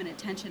time and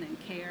attention and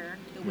care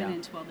that went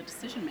into all the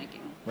decision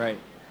making. Right.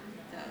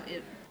 So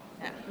it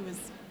was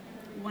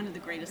one of the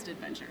greatest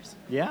adventures.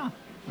 Yeah.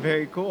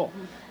 Very cool.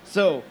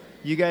 So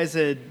you guys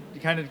had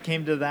kind of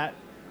came to that,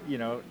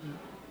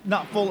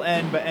 not full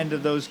end, but end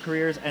of those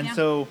careers. And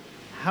so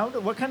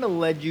what kind of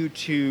led you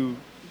to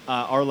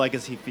Our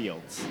Legacy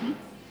Fields?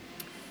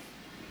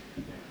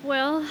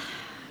 Well,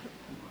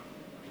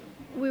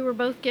 we were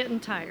both getting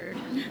tired.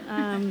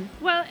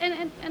 Well,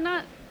 and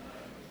not,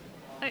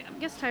 I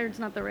guess tired's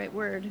not the right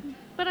word,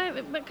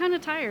 but kind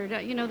of tired.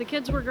 The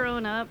kids were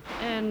growing up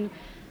and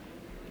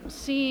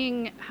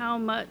seeing how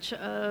much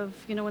of,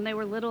 when they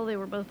were little, they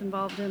were both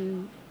involved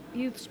in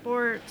youth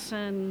sports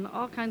and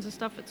all kinds of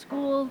stuff at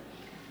school.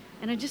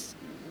 And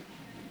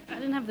I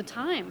didn't have the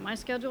time. My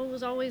schedule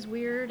was always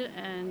weird,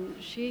 and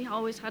she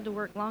always had to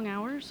work long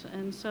hours,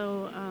 and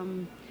so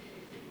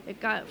it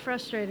got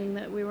frustrating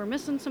that we were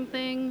missing some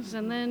things,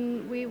 and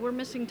then we were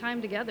missing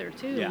time together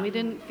too. Yeah. We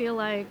didn't feel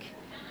like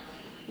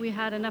we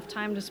had enough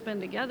time to spend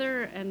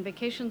together, and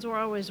vacations were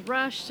always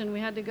rushed, and we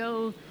had to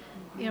go,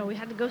 we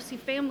had to go see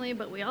family,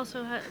 but we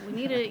also we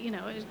needed,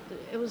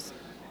 it was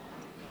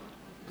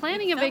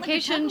planning a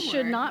vacation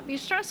should not be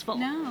stressful.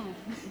 No.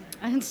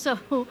 And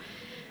so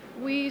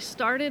we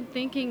started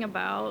thinking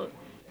about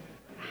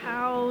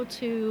how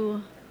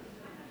to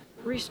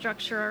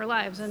restructure our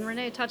lives, and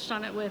Renee touched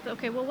on it with,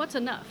 okay, well, what's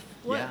enough?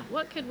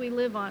 What could we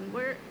live on?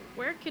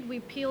 Where could we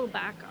peel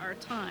back our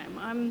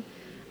time?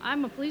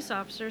 I'm a police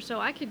officer, so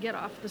I could get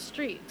off the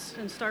streets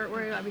and start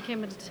where I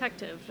became a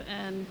detective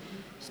and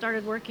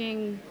started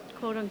working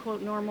quote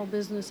unquote normal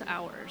business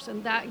hours,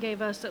 and that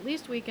gave us at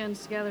least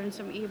weekends together and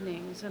some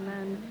evenings, and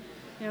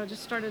then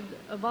just started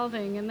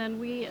evolving. And then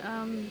we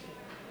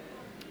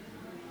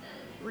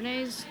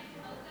Renee's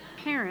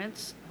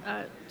parents,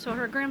 so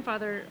her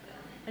grandfather,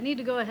 I need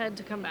to go ahead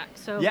to come back.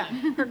 So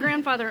her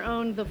grandfather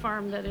owned the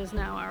farm that is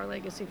now our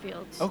Legacy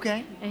Fields.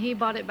 Okay. And he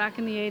bought it back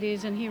in the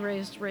 80s, and he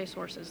raised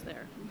racehorses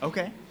there.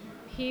 Okay.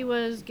 He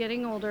was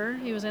getting older.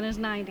 He was in his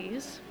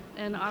 90s.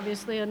 And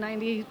obviously a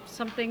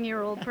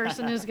 90-something-year-old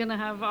person is going to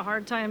have a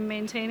hard time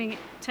maintaining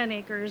 10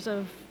 acres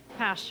of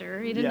pasture.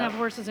 He didn't have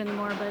horses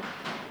anymore, but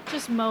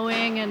just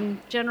mowing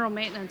and general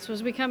maintenance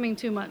was becoming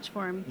too much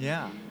for him.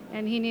 Yeah.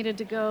 And he needed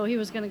to go, he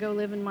was going to go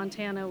live in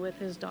Montana with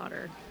his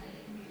daughter.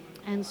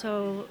 And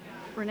so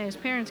Renee's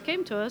parents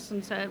came to us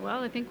and said,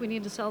 well, I think we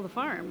need to sell the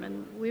farm.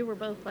 And we were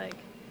both like,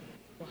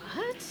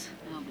 what?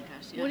 Oh my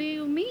gosh, yeah. What do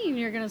you mean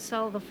you're going to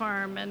sell the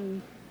farm?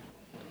 And,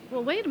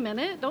 well, wait a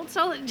minute, don't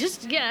sell it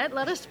just yet.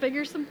 Let us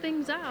figure some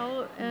things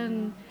out.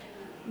 And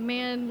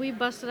man, we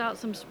busted out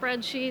some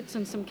spreadsheets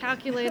and some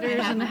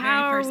calculators, and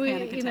how are we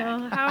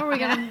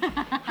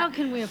how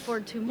can we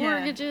afford 2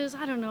 mortgages?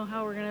 I don't know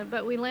how we're going to,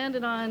 but we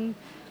landed on,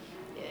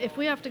 if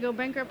we have to go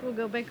bankrupt, we'll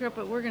go bankrupt,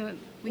 but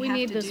we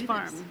need this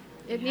farm.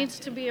 It needs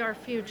to be our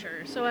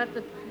future. So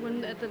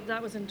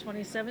that was in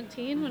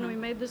 2017 when we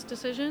made this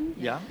decision.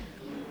 Yeah.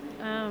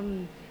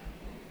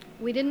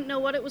 We didn't know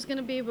what it was going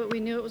to be, but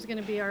we knew it was going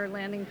to be our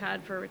landing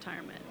pad for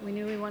retirement. We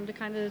knew we wanted to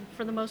kind of,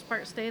 for the most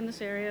part, stay in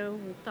this area.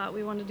 We thought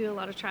we wanted to do a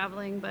lot of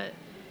traveling, but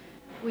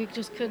we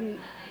just couldn't.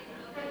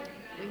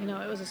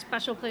 It was a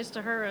special place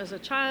to her as a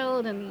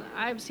child, and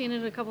I've seen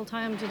it a couple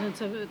times, and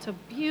it's a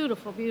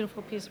beautiful,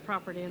 beautiful piece of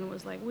property. And it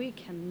was like, we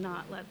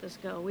cannot let this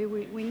go.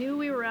 We knew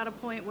we were at a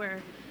point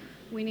where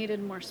we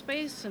needed more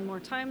space and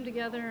more time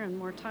together and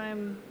more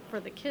time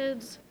for the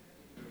kids,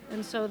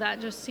 and so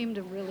that just seemed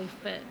to really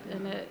fit.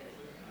 And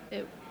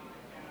it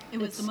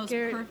was the most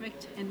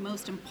perfect and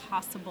most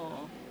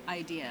impossible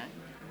idea.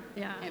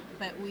 Yeah.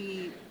 But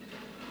we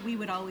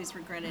would always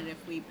regret it if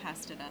we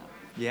passed it up.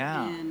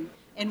 Yeah.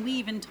 And we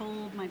even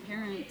told my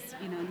parents,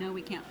 no,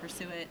 we can't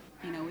pursue it.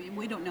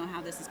 We don't know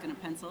how this is going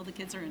to pencil. The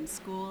kids are in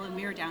school, and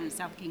we were down in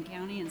South King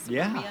County in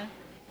suburbia. Yeah.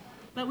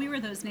 But we were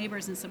those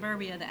neighbors in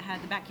suburbia that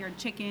had the backyard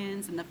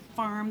chickens and the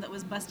farm that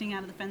was busting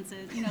out of the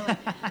fences,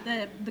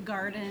 like the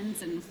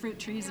gardens and fruit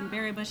trees and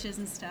berry bushes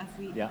and stuff.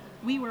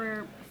 We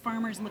were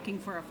farmers looking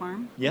for a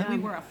farm. Yeah. We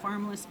were a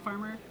farmless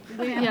farmer.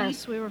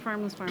 Yes, we were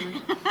farmless farmers.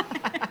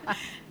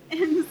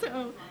 And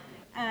so,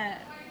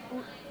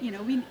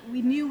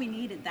 we knew we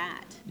needed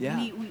that.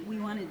 Yeah. We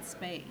wanted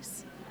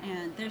space.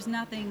 And there's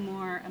nothing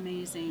more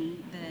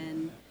amazing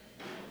than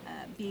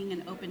being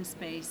an open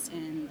space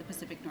in the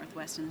Pacific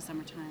Northwest in the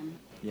summertime.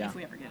 Yeah. If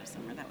we ever get a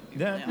summer, that would be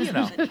really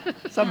awesome.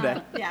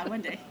 Someday. Yeah,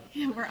 one day.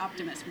 We're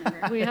optimists.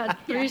 Remember? We had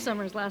 3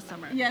 summers last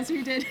summer. Yes,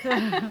 we did.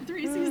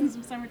 3 seasons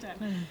of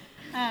summertime.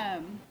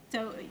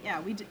 So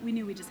yeah, we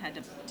knew we just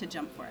had to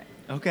jump for it.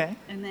 Okay.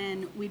 And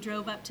then we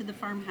drove up to the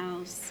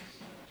farmhouse,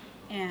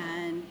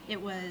 and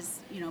it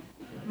was,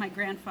 my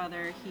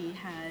grandfather, he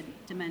had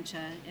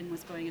dementia and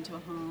was going into a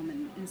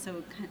home, and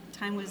so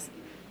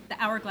the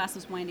hourglass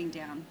was winding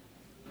down.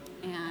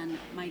 And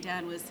my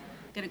dad was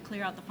going to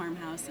clear out the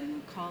farmhouse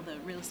and call the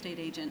real estate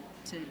agent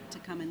to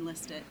come and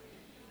list it.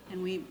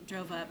 And we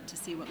drove up to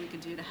see what we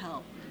could do to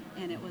help.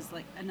 And it was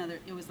like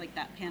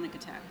that panic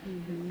attack.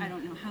 Mm-hmm. I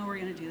don't know how we're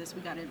going to do this.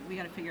 We got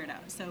to figure it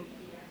out. So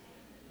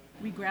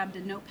we grabbed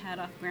a notepad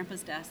off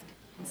Grandpa's desk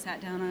and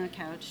sat down on a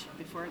couch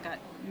before it got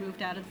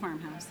moved out of the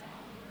farmhouse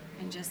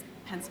and just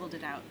penciled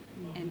it out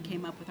and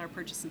came up with our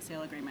purchase and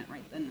sale agreement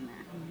right then and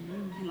there.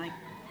 And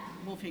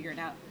we'll figure it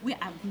out. We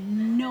have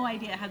no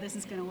idea how this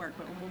is going to work,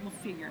 but we'll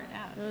figure it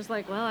out. It was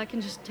like, well, I can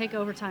just take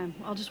overtime.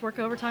 I'll just work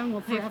overtime and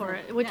we'll pay for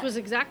it, which was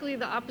exactly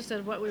the opposite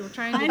of what we were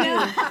trying to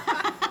do.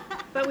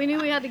 But we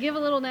knew we had to give a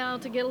little now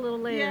to get a little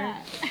later.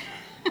 Yeah.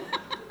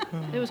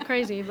 It was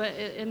crazy, but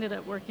it ended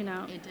up working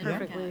out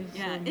perfectly.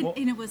 Yeah, So.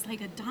 And it was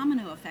like a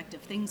domino effect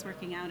of things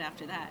working out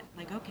after that.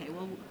 Like, okay,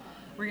 well,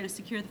 we're going to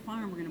secure the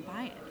farm. We're going to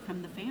buy it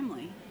from the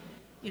family.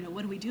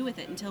 What do we do with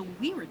it until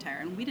we retire?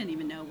 And we didn't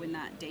even know when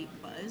that date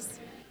was.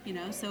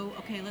 So,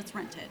 okay, let's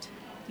rent it.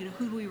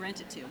 Who do we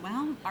rent it to?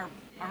 Well,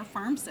 our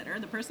farm sitter,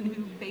 the person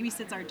who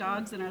babysits our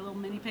dogs and our little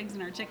mini pigs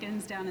and our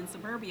chickens down in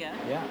suburbia.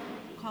 Yeah.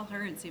 Call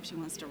her and see if she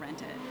wants to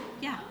rent it.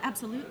 Yeah,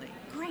 absolutely.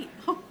 Great.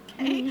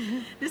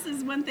 Okay. This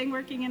is one thing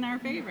working in our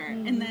favor.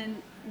 And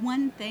then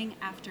one thing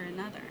after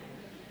another.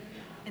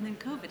 And then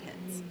COVID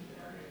hits.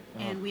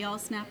 And we all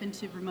snap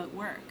into remote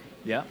work.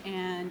 Yeah.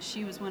 And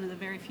she was one of the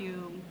very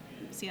few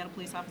Seattle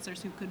police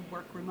officers who could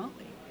work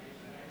remotely.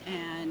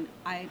 And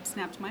I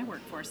snapped my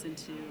workforce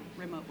into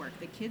remote work.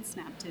 The kids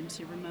snapped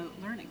into remote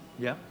learning.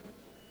 Yeah.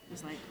 It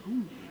was like, oh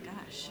my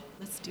gosh,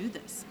 let's do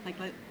this. Like,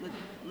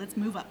 let's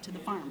move up to the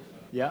farm.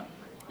 Yeah.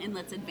 And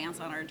let's advance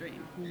on our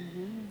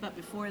dream. But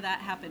before that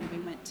happened, we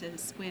went to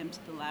Sequim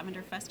to the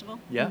Lavender Festival.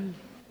 Yeah.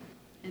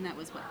 And that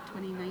was what,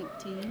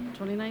 2019?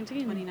 2019.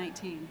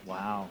 2019.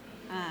 Wow.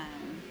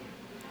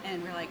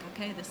 And we're like,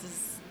 okay, this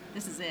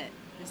is it.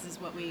 This is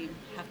what we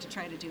have to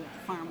try to do at the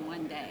farm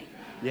one day.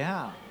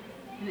 Yeah.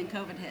 And then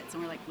COVID hits,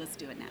 and we're like, let's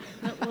do it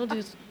now. We'll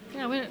just, we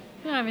don't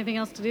have anything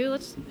else to do.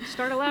 Let's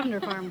start a lavender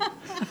farm.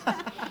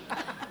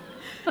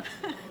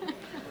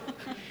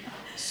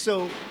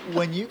 So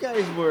when you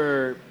guys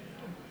were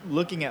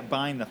looking at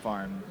buying the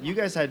farm, you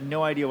guys had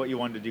no idea what you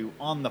wanted to do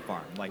on the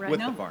farm, like Right. with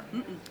No. the farm.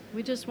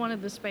 We just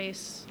wanted the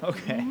space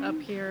Okay. up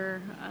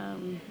here.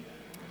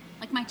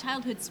 Like my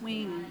childhood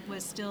swing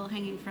was still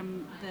hanging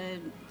from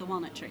the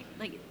walnut tree.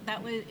 Like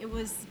it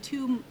was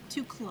too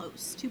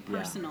close, too Yeah.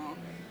 personal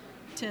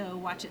to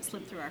watch it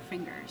slip through our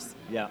fingers.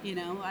 Yeah. You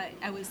know,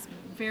 I was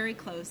very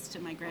close to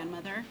my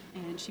grandmother,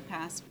 and she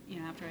passed,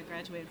 after I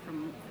graduated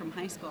from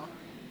high school.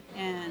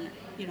 And,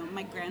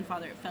 my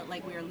grandfather, it felt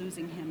like we were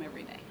losing him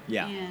every day.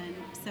 Yeah. And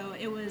so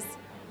it was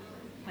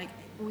like,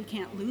 we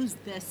can't lose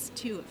this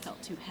too. It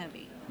felt too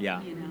heavy.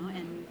 Yeah.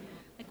 And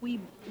like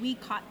we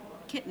caught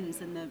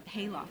kittens in the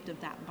hayloft of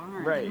that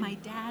barn Right. that my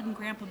dad and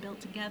grandpa built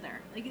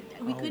together. Like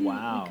we Oh, couldn't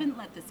wow. we couldn't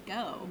let this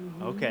go.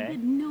 Okay. We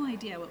had no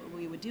idea what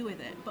we would do with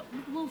it, but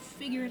we'll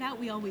figure it out.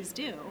 We always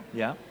do.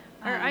 Yeah.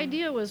 Our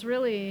idea was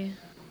really,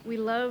 we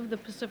love the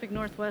Pacific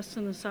Northwest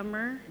in the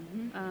summer,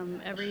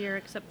 every year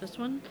except this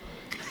one.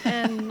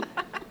 And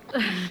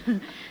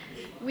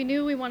we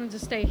knew we wanted to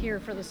stay here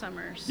for the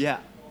summers. Yeah.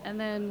 And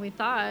then we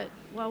thought,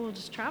 well, we'll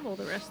just travel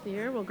the rest of the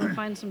year. We'll go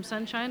find some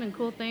sunshine and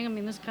cool thing. I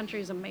mean, this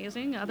country is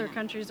amazing. Other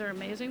countries are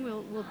amazing.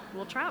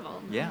 We'll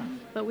travel. Yeah.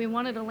 But we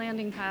wanted a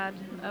landing pad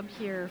up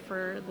here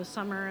for the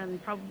summer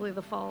and probably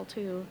the fall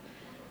too.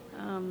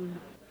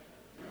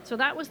 So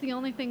that was the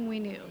only thing we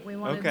knew. We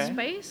wanted Okay.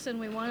 space and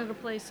we wanted a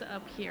place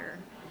up here.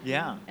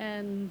 Yeah.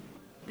 And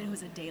It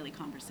was a daily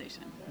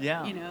conversation.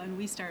 Yeah. And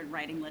we started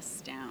writing lists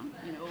down.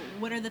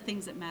 What are the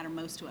things that matter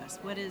most to us?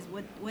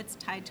 What's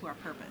tied to our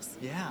purpose?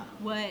 Yeah.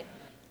 What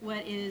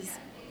is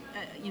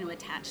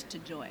attached to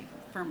joy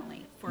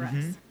firmly for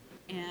us?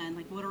 And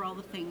like, what are all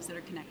the things that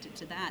are connected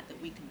to that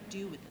we could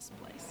do with this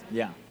place?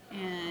 Yeah.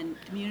 And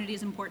community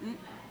is important.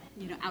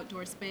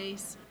 Outdoor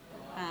space.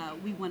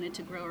 We wanted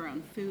to grow our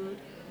own food.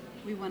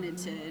 We wanted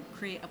to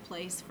create a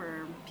place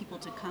for people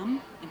to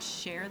come and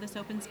share this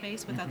open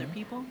space with other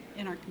people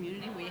in our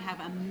community. We have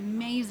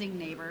amazing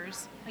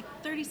neighbors. Like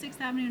 36th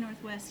Avenue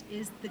Northwest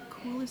is the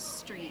coolest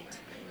street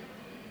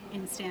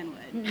in Stanwood.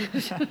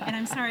 And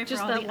I'm sorry for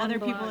Just all that the one other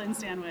block. people in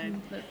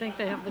Stanwood. I think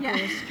they have the Yeah.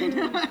 coolest street.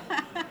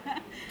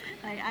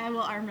 I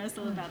will arm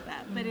wrestle about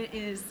that. But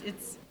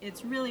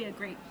it's really a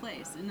great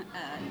place. And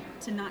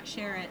to not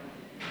share it,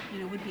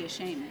 would be a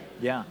shame.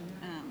 Yeah.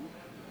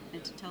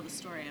 And to tell the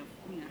story of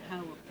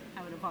how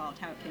it evolved,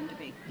 how it came to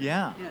be.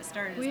 Yeah. It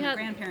started as We my had-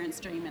 grandparents'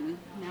 dream, and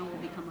now will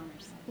become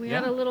ours. We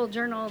Yeah. had a little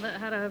journal that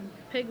had a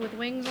pig with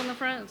wings on the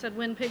front. It said,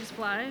 "When pigs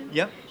fly."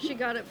 Yep. She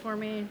got it for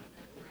me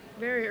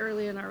very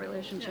early in our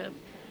relationship.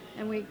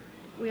 And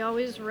we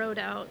always wrote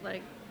out,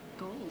 like,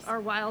 Goals. our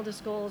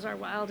wildest goals, our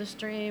wildest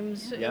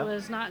dreams. Yeah. It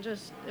was not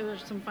just, it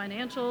was some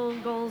financial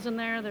goals in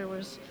there. There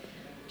was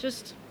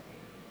just,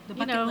 The you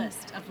bucket know,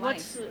 list of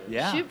let's life.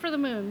 Yeah. shoot for the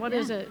moon. What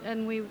is Yeah. it?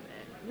 And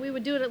we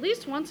would do it at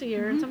least once a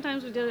year, and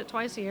sometimes we did it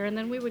twice a year, and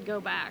then we would go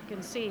back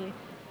and see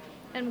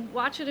and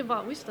watch it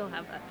evolve. We still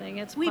have that thing.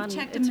 It's We've fun.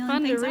 checked a It's million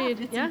fun to things read.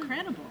 off. It's yeah.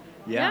 incredible.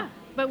 Yeah.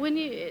 But when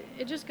it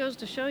just goes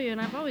to show you, and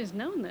I've always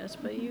known this,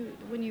 but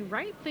when you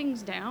write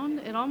things down,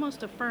 it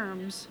almost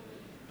affirms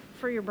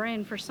for your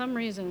brain for some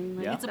reason.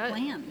 Like, Yeah. It's a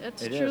plan.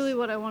 It's It truly is.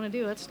 what I want to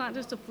do. It's not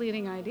just a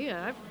fleeting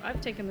idea.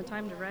 I've taken the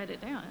time to write it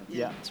down.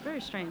 Yeah. It's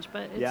very strange,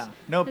 but it's, Yeah.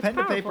 No, it's pen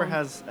to paper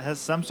powerful. has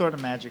some sort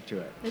of magic to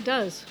it. It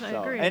does. I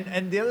So, agree.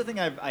 And the other thing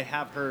I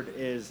have heard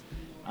is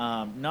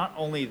not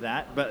only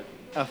that, but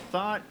a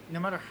thought,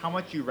 no matter how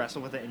much you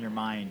wrestle with it in your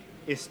mind,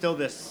 is still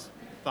this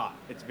thought.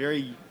 It's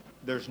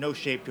there's no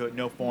shape to it,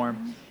 no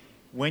form.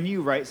 When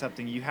you write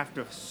something, you have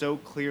to so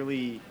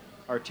clearly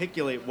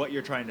articulate what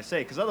you're trying to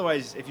say, because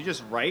otherwise, if you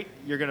just write,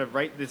 you're going to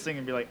write this thing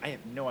and be like, I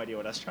have no idea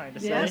what I was trying to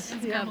Yes. say.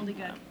 It's Yeah.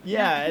 gobbledygook.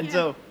 Yeah, and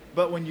so,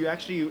 but when you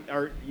actually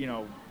are,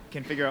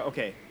 can figure out,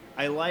 okay,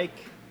 I like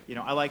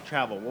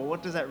travel. Well,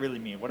 what does that really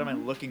mean? What am I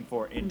looking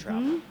for in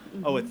travel?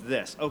 Oh, it's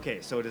this.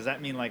 Okay, so does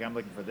that mean like I'm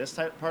looking for this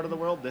part of the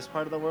world, this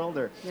part of the world,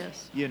 or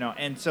Yes.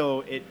 and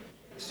so it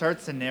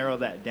starts to narrow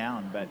that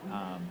down. But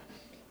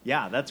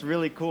Yeah, that's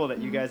really cool that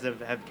you guys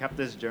have kept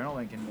this journal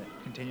and can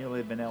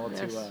continually been able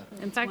Yes. to.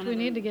 In fact, we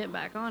need to get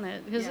back on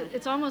it because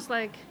it's almost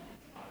like,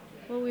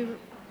 well,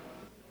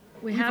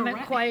 we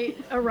haven't quite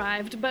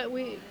arrived, but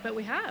we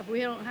have.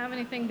 We don't have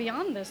anything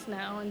beyond this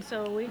now, and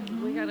so we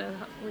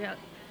got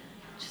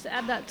just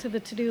add that to the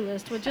to-do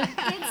list, which is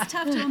it's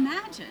tough to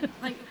imagine.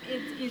 Like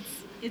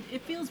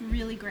it feels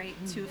really great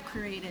to have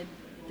created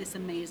this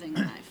amazing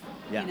life,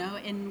 you know.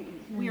 And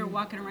we were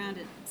walking around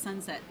at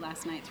sunset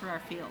last night through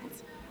our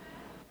fields,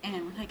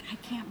 and we're like, I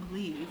can't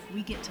believe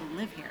we get to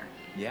live here.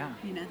 Yeah.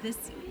 You know,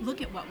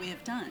 look at what we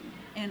have done.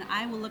 And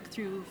I will look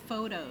through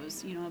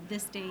photos, you know, of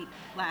this date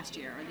last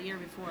year or the year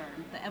before,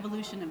 the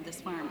evolution of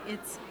this farm.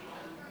 It's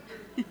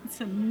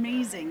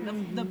amazing.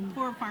 The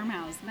poor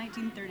farmhouse,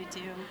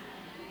 1932,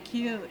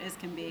 cute as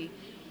can be,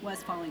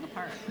 was falling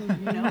apart. You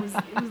know, it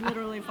was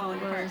literally falling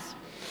apart.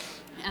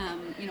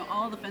 You know,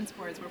 all the fence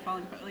boards were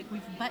falling apart. Like,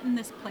 we've buttoned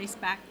this place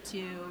back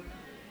to,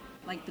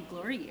 like, the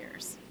glory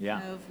years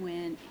of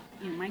when,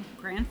 you know, my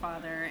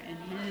grandfather and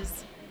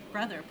his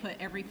brother put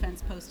every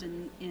fence post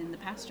in the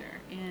pasture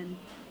and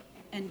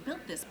built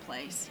this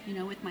place, you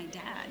know, with my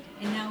dad.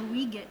 And now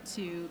we get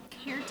to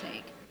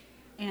caretake.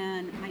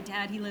 And my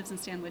dad, he lives in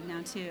Stanwood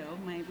now too.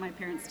 My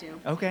parents do.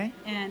 Okay.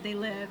 And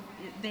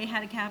they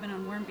had a cabin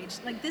on Worm Beach.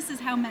 Like, this is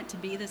how meant to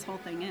be this whole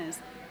thing is.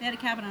 They had a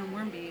cabin on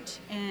Worm Beach,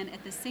 and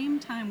at the same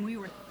time we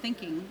were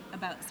thinking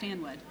about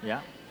Stanwood.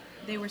 Yeah.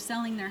 They were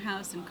selling their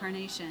house in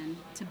Carnation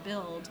to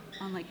build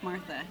on Lake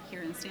Martha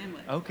here in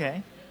Stanwood.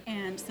 Okay.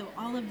 And so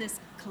all of this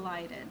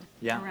collided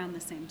around the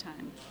same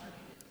time.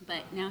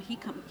 But now he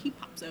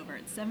pops over.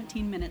 It's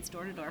 17 minutes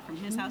door to door from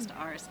his house to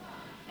ours,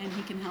 and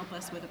he can help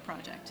us with a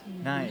project.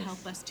 Nice. And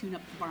help us tune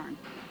up the barn.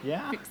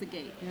 Yeah. Fix the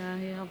gate. Yeah,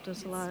 he helped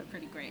us a lot. It's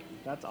pretty great.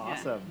 That's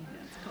awesome. Yeah,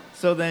 it's cool.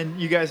 So then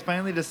you guys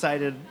finally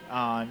decided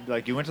on,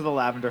 like, you went to the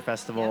Lavender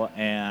Festival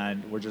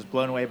and were just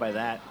blown away by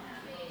that.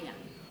 Yeah.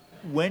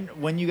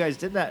 When you guys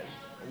did that,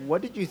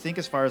 what did you think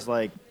as far as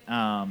like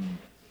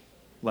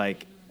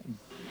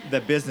the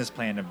business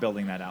plan of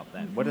building that out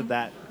then? What did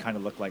that kind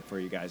of look like for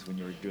you guys when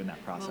you were doing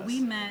that process? Well,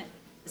 we met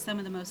some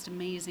of the most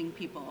amazing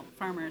people,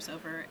 farmers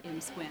over in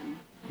Sequim,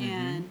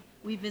 and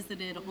we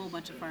visited a whole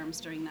bunch of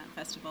farms during that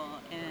festival,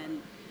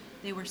 and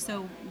they were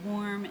so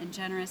warm and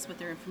generous with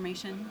their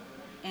information,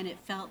 and it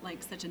felt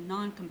like such a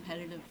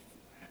non-competitive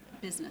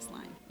business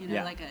line, you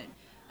know, like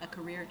a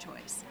career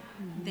choice.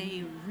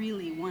 They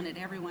really wanted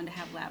everyone to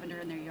have lavender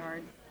in their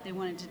yard. They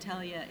wanted to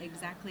tell you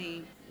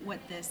exactly what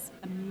this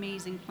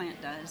amazing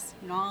plant does,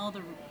 you know,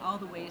 all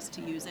the ways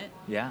to use it.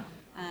 Yeah.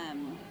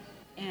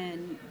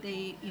 And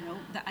they, you know,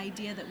 the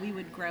idea that we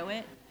would grow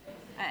it,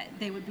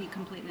 they would be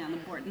completely on the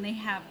board, and they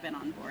have been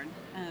on board.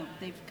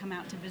 They've come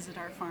out to visit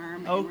our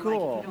farm. Oh, and we're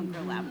cool. Like, if you don't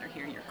grow lavender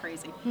here, you're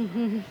crazy.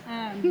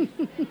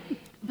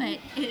 But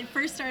it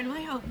first started,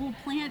 we'll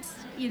plant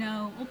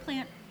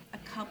a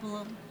couple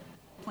of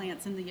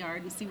plants in the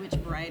yard and see which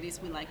varieties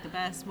we like the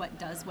best, what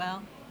does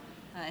well,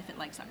 if it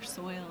likes our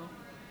soil,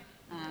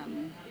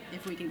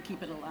 if we can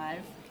keep it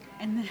alive.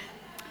 And then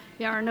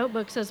Yeah, our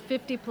notebook says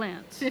 50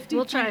 plants. 50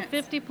 we'll plants. try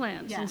 50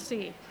 plants and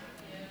see.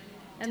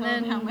 And tell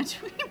then them how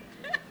much we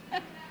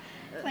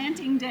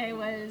Planting day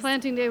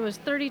was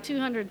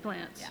 3,200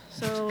 plants. Yeah.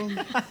 So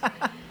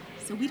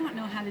So we don't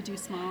know how to do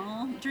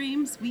small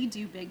dreams. We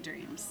do big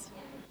dreams.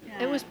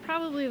 it was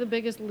probably the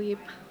biggest leap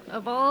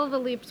of all the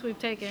leaps we've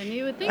taken.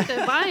 You would think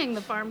that buying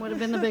the farm would have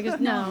been the biggest.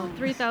 No,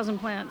 3,000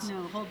 plants.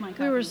 No, hold my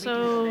coffee. We were do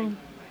so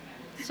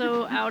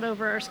nothing. out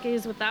over our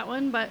skis with that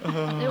one, but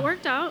it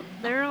worked out.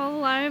 They're all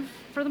alive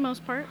for the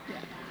most part.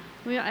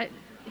 Yeah.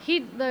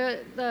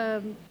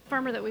 The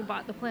farmer that we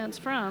bought the plants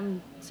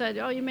from said,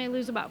 "Oh, you may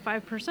lose about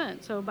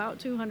 5%, so about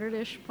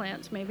 200-ish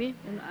plants maybe."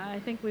 And I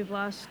think we've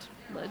lost.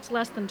 It's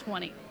less than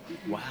 20.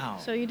 Wow.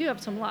 So you do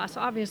have some loss,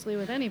 obviously,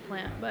 with any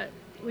plant, but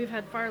we've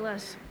had far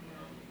less.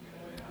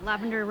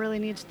 Lavender really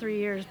needs 3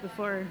 years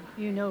before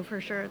you know for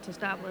sure it's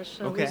established.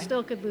 So we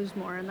still could lose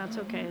more, and that's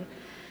okay.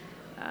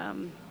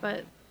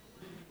 But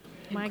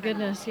my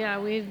goodness,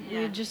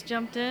 we just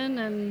jumped in,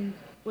 and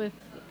with,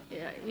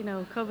 you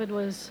know, COVID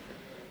was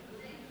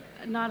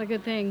not a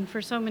good thing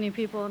for so many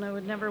people, and I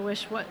would never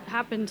wish what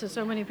happened to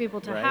so many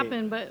people to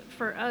happen. But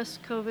for us,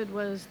 COVID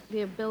was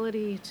the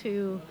ability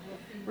to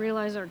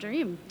realize our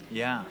dream.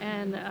 Yeah.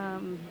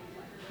 And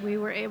we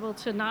were able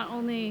to not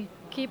only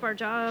keep our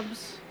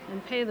jobs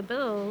and pay the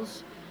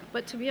bills,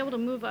 but to be able to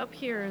move up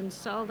here and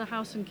sell the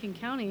house in King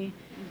County.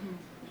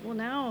 Well,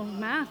 now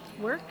math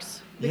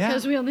works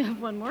because we only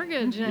have one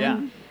mortgage.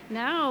 And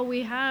now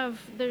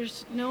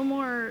there's no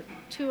more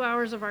 2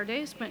 hours of our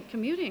day spent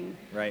commuting.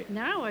 Right.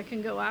 Now I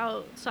can go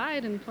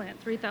outside and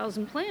plant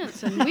 3,000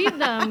 plants and weed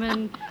them.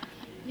 And,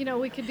 you know,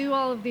 we could do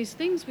all of these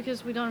things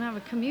because we don't have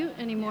a commute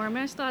anymore. I mean,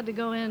 I still had to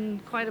go in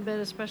quite a bit,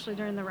 especially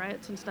during the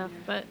riots and stuff,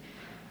 but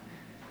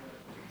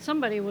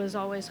somebody was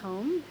always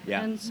home.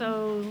 Yeah. And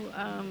so,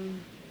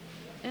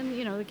 and,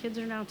 you know, the kids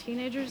are now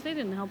teenagers. They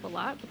didn't help a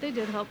lot, but they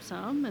did help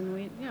some. And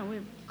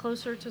we're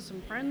closer to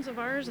some friends of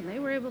ours, and they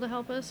were able to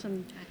help us.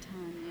 And A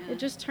ton, yeah. it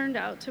just turned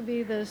out to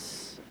be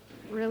this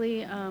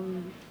really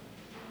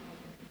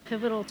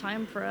pivotal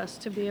time for us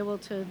to be able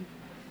to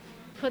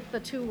put the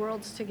two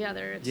worlds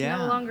together. It's Yeah.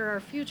 no longer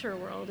our future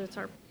world, it's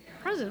our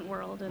present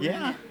world. And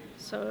Yeah.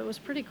 so it was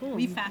pretty cool.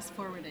 We fast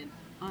forwarded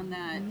on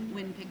that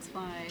When Pigs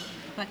Fly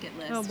bucket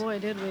list. Oh boy,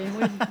 did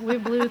we. We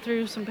blew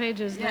through some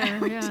pages Yeah, there.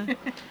 we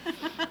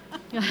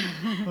Yeah.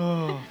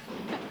 Oh,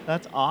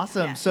 that's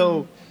awesome. Yeah.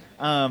 So,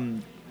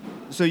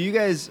 so you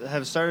guys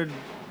have started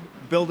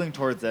building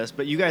towards this,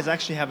 but you guys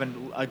actually have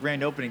a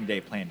grand opening day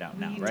planned out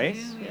now, We right? do,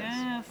 Yes.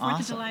 yeah. 4th of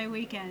Awesome. July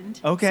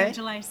weekend. Okay. So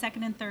July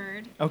 2nd and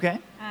 3rd. Okay.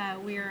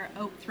 We're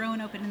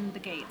throwing open the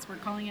gates. We're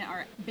calling it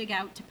our big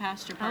out to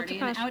pasture Out party.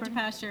 to And pasture out to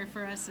party. pasture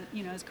for us,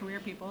 as career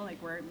people,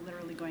 like we're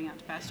literally going out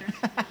to pasture.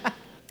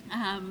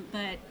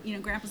 But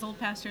Grandpa's old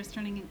pasture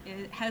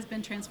it has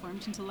been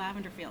transformed into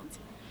lavender fields.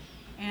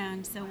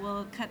 And so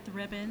we'll cut the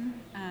ribbon.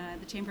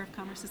 The Chamber of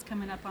Commerce is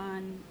coming up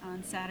on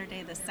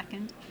Saturday the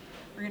 2nd.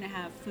 We're going to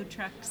have food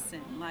trucks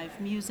and live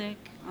music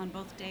on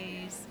both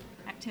days,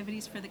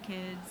 activities for the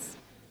kids.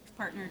 We've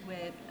partnered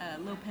with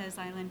Lopez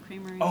Island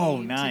Creamery Oh,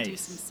 to do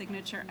nice. some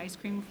signature ice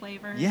cream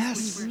flavors,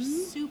 Yes. which we're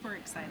super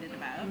excited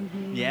about.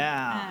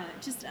 Yeah.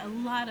 Just a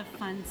lot of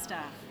fun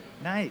stuff.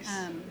 Nice.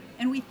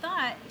 And we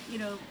thought,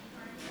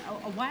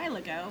 a while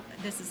ago,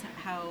 this is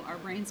how our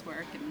brains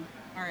work and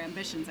our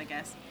ambitions, I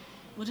guess.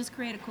 We'll just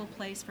create a cool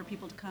place for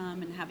people to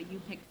come and have a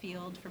you-pick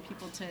field for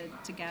people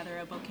to gather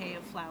a bouquet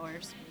of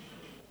flowers.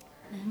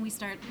 And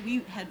we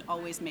had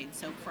always made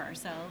soap for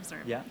ourselves. Our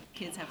Yeah.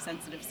 kids have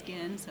sensitive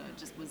skin, so it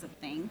just was a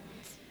thing.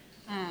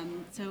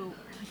 So we're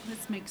like,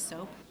 let's make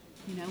soap,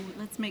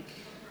 let's make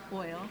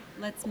oil,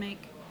 let's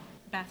make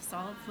bath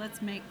salts,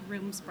 let's make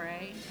room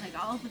spray, like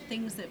all the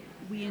things that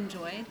we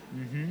enjoyed,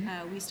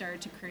 we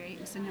started to create.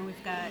 And so now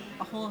we've got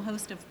a whole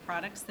host of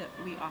products that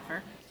we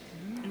offer.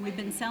 And we've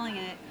been selling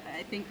it.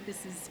 I think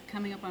this is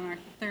coming up on our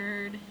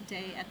 3rd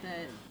day at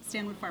the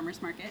Stanwood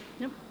Farmers Market.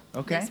 Yep.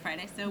 Okay. This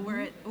Friday. So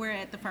we're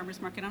at the Farmers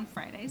Market on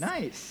Fridays.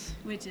 Nice.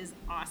 Which is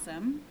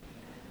awesome.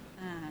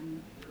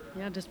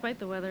 Yeah, despite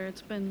the weather,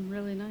 it's been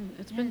really nice.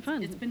 It's been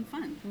fun. It's been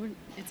fun.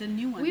 It's a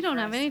new one. We don't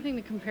for have us. anything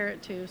to compare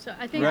it to. So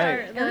I think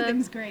Right.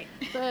 Everything's great.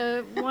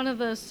 one of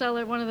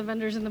the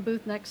vendors in the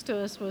booth next to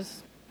us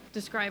was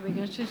describing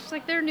it. She's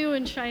like, they're new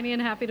and shiny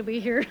and happy to be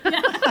here.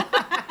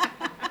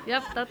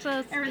 Yep, that's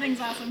us.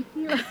 Everything's awesome.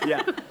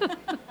 Yeah.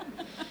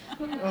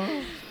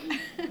 Oh,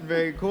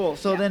 very cool.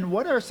 So then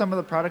what are some of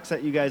the products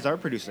that you guys are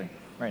producing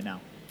right now?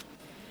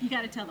 You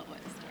got to tell the oil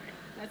story.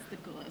 That's the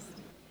coolest.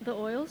 The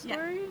oil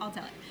story? Yeah, I'll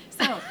tell it.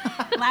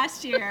 So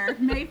last year,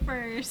 May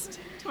 1st,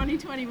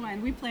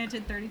 2021, we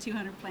planted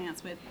 3,200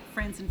 plants with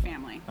friends and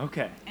family.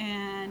 Okay.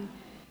 And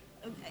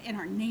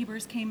our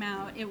neighbors came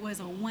out. It was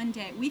a one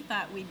day. We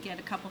thought we'd get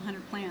a couple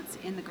hundred plants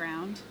in the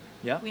ground.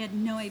 Yeah. We had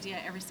no idea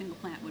every single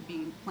plant would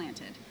be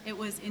planted. It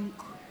was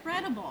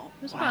incredible.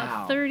 It was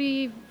Wow. about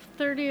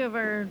 30 of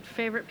our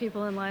favorite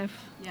people in life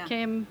Yeah.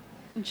 came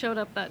and showed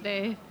up that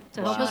day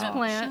to Wow. help us Showed up-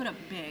 plant. showed up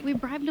big. We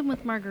bribed them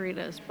with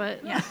margaritas,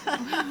 but Yeah.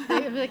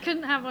 they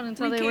couldn't have one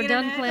until We they were catered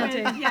done it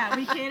planting. With,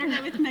 we catered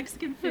it with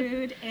Mexican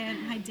food,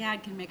 and my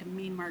dad can make a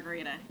mean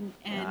margarita.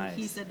 And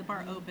he Nice. said the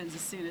bar opens as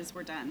soon as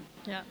we're done.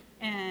 Yeah.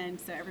 And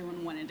so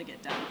everyone wanted to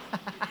get done.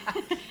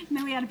 And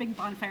then we had a big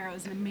bonfire. It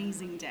was an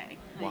amazing day.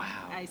 Like,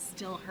 Wow. I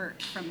still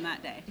hurt from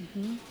that day.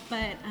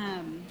 But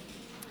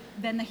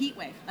then the heat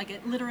wave, like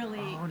it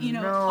literally,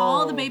 no.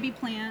 all the baby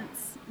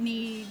plants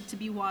need to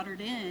be watered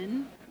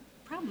in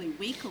probably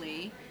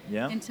weekly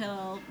Yeah.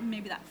 until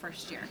maybe that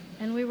first year.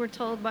 And we were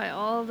told by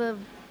all the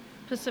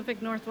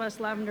Pacific Northwest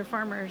lavender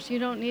farmers, you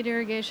don't need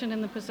irrigation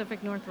in the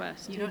Pacific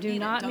Northwest. You don't do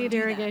not Don't need do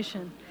that.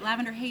 irrigation.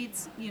 Lavender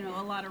hates, a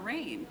lot of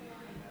rain.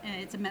 And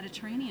it's a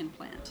Mediterranean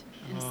plant.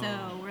 And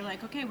so we're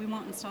like, okay, we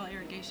won't install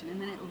irrigation. And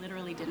then it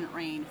literally didn't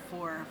rain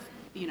for,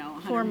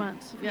 4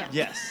 months. Yeah.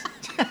 Yes.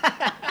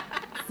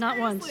 Not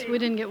once. Seriously. We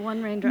didn't get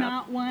one raindrop.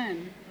 Not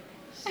one.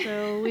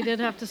 So we did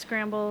have to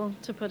scramble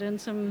to put in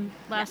some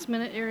last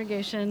minute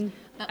irrigation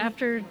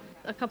after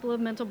a couple of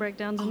mental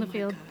breakdowns in the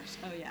field. Gosh.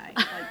 Oh yeah,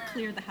 I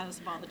cleared the house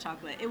of all the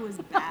chocolate. It was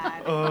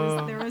bad.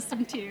 There was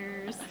some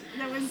tears.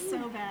 That was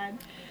so bad.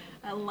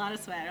 A lot of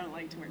sweat. I don't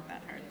like to work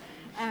that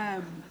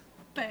hard.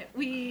 But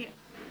we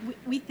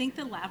think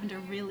the lavender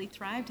really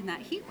thrived in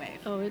that heat wave.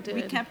 Oh, it did.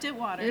 We kept it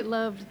watered. It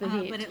loved the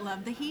heat. But it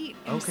loved the heat.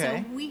 And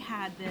Okay. so we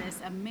had this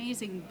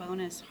amazing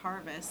bonus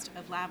harvest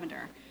of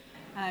lavender.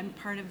 I'm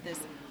part of this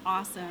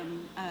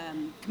awesome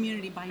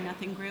community Buy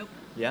Nothing group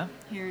Yeah.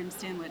 here in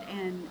Stanwood,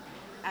 and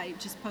I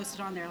just posted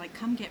on there like,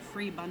 come get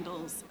free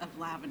bundles of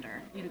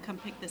lavender. Come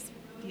pick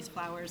these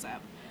flowers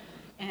up,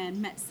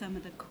 and met some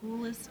of the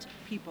coolest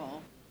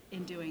people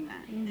in doing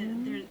that.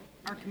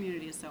 Our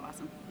community is so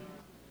awesome.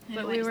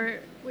 But Anyways,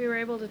 we were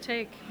able to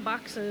take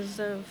boxes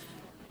of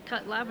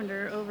cut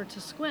lavender over to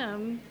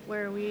Squim,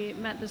 where we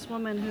met this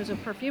woman who's a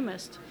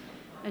perfumist,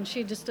 and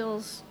she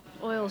distills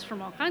oils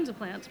from all kinds of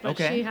plants, but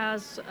Okay. she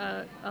has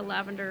a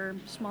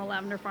small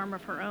lavender farm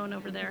of her own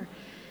over there.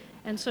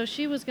 And so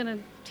she was going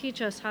to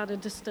teach us how to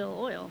distill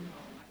oil.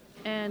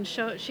 And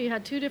she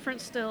had 2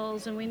 different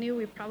stills, and we knew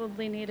we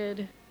probably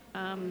needed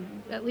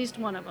at least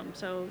one of them.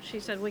 So she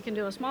said, we can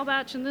do a small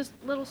batch in this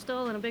little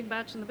still and a big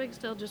batch in the big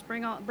still. Just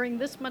bring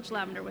this much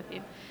lavender with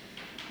you.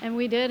 And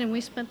we did, and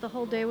we spent the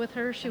whole day with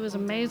her. She was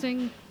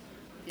amazing.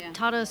 Yeah.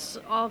 Taught us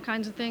all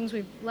kinds of things.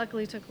 We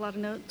luckily took a lot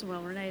of notes.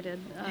 Well, Renee did.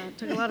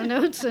 Took a lot of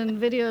notes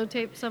and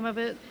videotaped some of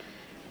it.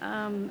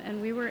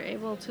 And we were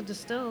able to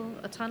distill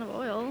a ton of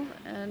oil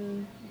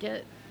and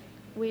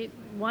we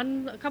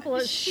won a couple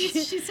of... She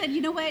said,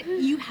 you know what,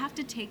 you have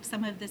to take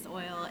some of this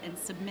oil and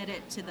submit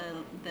it to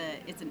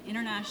it's an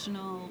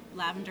international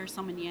lavender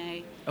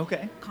sommelier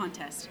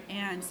contest.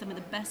 And some of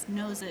the best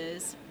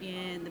noses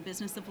in the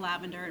business of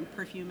lavender and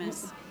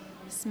perfumists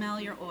smell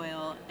your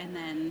oil and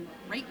then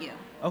rate you.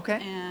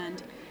 Okay.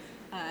 And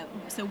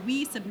so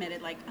we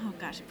submitted oh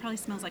gosh, it probably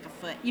smells like a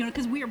foot,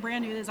 because we are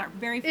brand new. This is our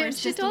very first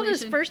She told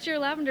us first year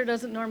lavender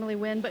doesn't normally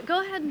win, but go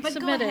ahead and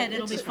submit it. Go ahead,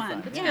 it'll be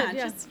fun. Yeah,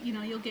 just, you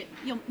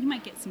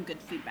might get some good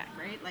feedback,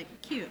 right? Like,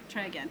 cute,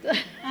 try again.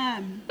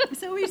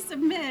 So we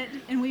submit,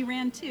 and we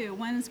ran 2.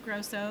 One's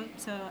Grosso,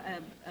 so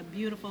a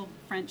beautiful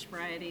French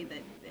variety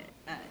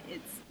that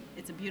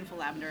it's a beautiful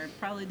lavender,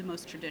 probably the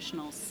most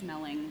traditional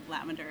smelling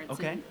lavender. It's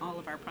in all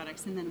of our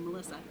products, and then a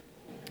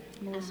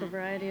Melissa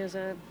variety is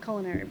a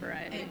culinary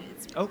variety.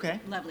 It's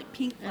lovely.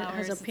 Pink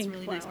flowers. It has a pink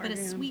really flower, nice, but a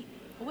sweet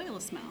oil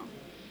smell.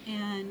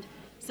 And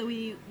so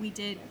we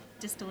did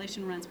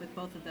distillation runs with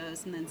both of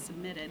those and then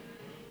submitted.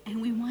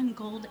 And we won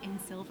gold and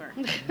silver.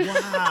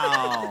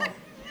 Wow.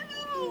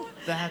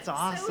 That's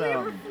awesome. So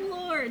we were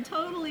floored,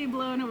 totally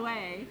blown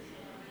away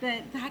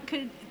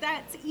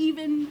that's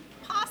even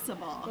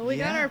possible. Well, we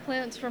got our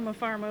plants from a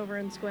farm over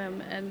in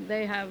Sequim, and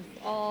they have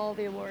all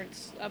the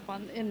awards up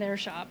in their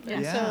shop.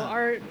 And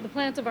so the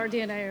plants of our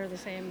DNA are the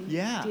same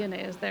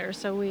DNA as theirs,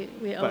 so we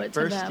owe it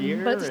to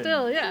them. But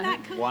still, Isn't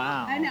that cool?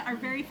 Wow. I know, our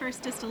very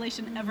first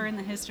distillation ever in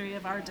the history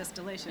of our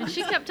distillation. And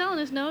she kept telling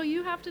us, no,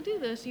 you have to do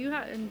this.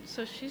 And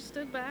so she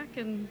stood back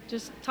and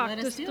just talked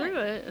us through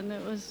it, and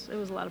it was a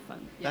lot of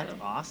fun. That's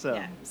awesome.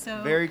 Yeah.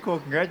 So very cool.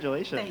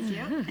 Congratulations.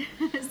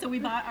 Thank you. So we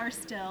bought our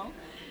still.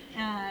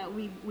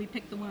 We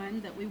picked the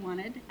one that we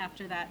wanted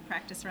after that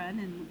practice run,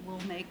 and we'll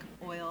make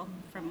oil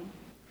from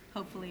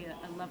hopefully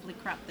a lovely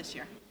crop this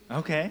year.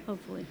 Okay.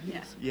 Hopefully.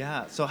 Yes.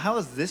 Yeah. So how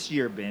has this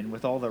year been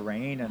with all the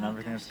rain and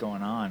everything that's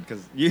going on?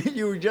 Because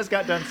you just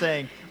got done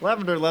saying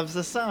lavender loves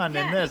the sun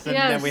and this, and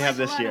then we have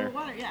this year.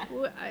 Water,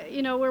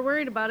 we're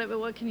worried about it, but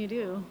what can you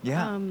do?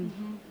 Yeah.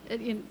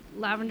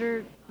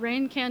 Lavender,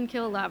 rain can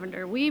kill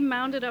lavender. We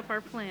mounded up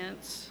our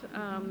plants.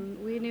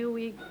 We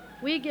knew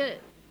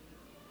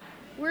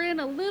we're in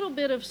a little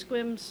bit of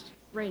Sequim's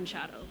rain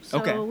shadow.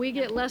 So we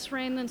get less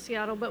rain than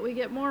Seattle, but we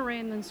get more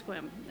rain than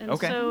Sequim. And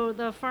so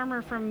the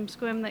farmer from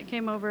Sequim that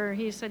came over,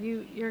 he said,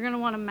 you're going to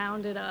want to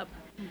mound it up.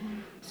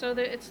 Mm-hmm. So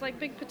that it's like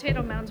big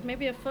potato mounds,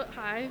 maybe a foot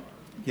high.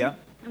 Yeah.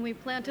 And we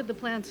planted the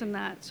plants in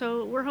that.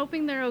 So we're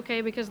hoping they're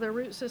okay because their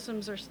root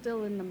systems are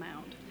still in the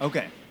mound.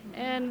 Okay.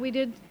 And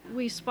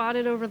we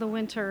spotted over the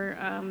winter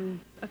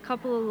a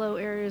couple of low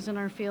areas in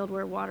our field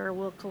where water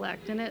will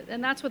collect.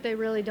 And that's what they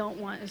really don't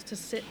want, is to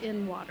sit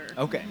in water.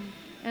 Okay.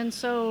 And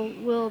so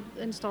we'll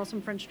install some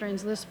French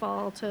drains this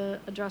fall to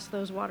address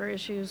those water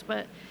issues.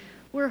 But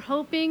we're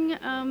hoping,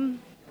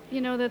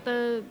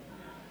 that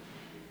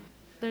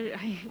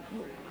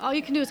all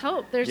you can do is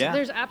hope. There's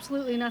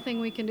absolutely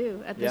nothing we can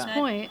do at this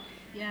point.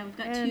 Yeah, we've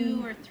got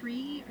 2 or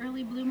 3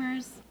 early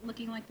bloomers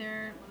looking like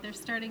they're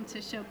starting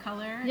to show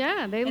color.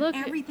 Yeah,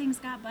 everything's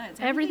got buds.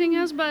 Everything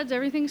has buds.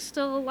 Everything's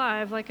still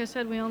alive. Like I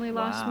said, we only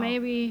lost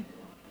maybe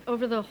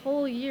over the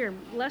whole year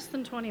less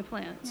than 20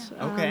 plants.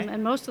 Yeah.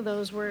 And most of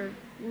those were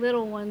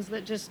little ones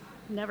that just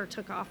never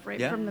took off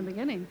from the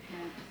beginning.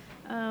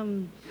 Yeah.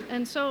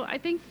 And so I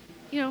think,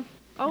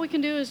 all we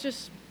can do is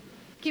just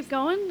keep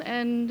going,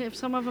 and if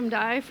some of them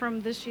die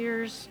from this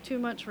year's too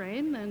much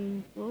rain,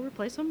 then we'll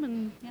replace them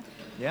and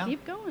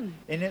keep going.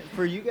 And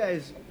for you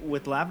guys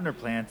with lavender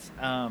plants,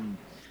 are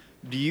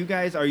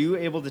you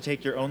able to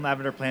take your own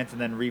lavender plants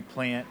and then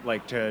replant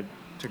to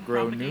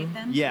grow new?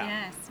 Them? Yeah.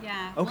 Yes,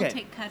 yeah. Okay. We'll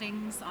take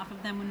cuttings off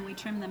of them when we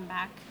trim them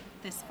back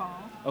this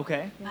fall.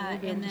 Okay.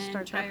 And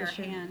then try our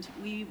hand.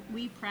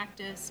 We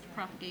practiced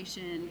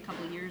propagation a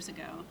couple years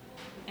ago,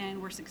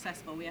 and we're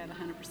successful. We had a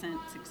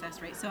 100%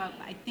 success rate. So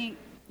I think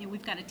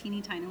we've got a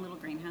teeny tiny little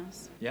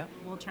greenhouse. Yeah.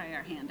 We'll try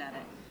our hand at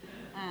it.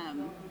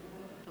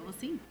 But we'll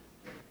see.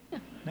 Yeah.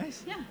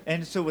 Nice. Yeah.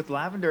 And so with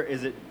lavender,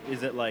 is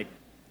it like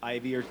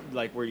ivy or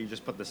like where you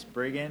just put the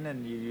sprig in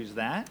and you use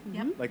that?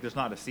 Yep. Like there's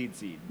not a seed?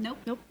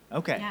 Nope.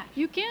 Okay. Yeah.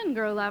 You can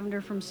grow lavender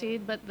from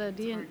seed, but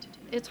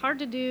it's hard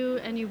to do,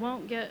 and you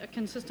won't get a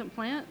consistent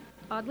plant,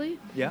 oddly.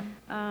 Yeah.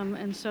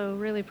 And so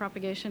really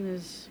propagation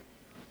is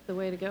the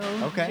way to go.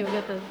 Okay. You'll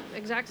get the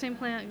exact same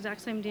plant,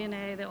 exact same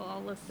DNA. They'll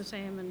all look the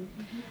same, and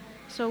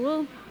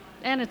so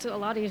and it's a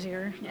lot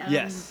easier. Yeah.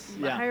 Yes.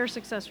 A higher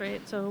success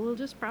rate. So we'll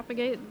just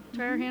propagate,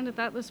 try our hand at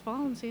that this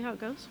fall and see how it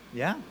goes.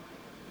 Yeah.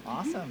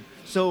 Awesome.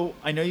 So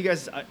I know you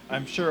guys,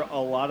 I'm sure a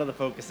lot of the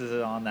focus is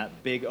on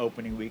that big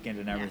opening weekend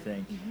and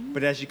everything. Yeah.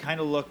 But as you kind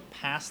of look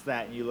past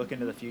that and you look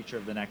into the future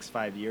of the next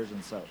 5 years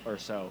or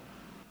so,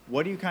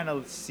 What do you kind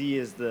of see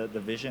as the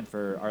vision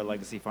for our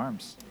legacy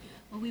farms?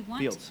 Well, we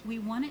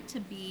want it to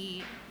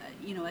be,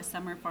 a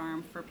summer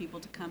farm for people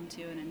to come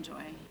to and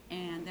enjoy.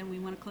 And then we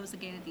want to close the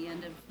gate at the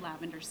end of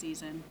lavender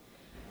season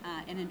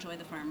and enjoy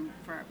the farm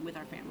with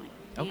our family.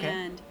 Okay.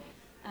 And,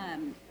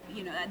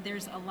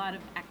 there's a lot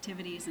of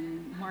activities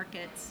and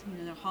markets,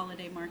 the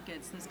holiday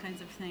markets, those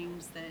kinds of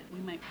things that we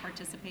might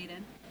participate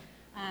in.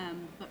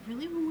 But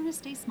really we want to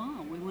stay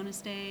small. We want to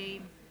stay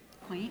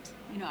quaint.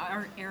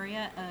 Our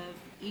area of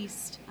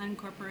East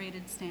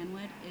Unincorporated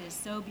Stanwood is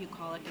so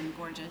bucolic and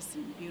gorgeous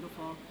and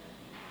beautiful.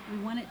 We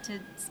want it to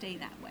stay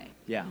that way.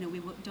 Yeah.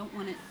 We don't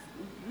want it.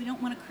 We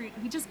don't want to create.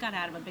 We just got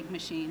out of a big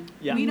machine.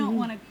 Yeah. We don't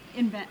want to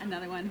invent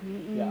another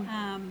one.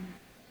 Yeah.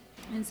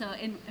 And so,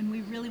 and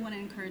we really want to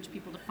encourage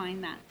people to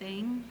find that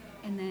thing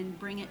and then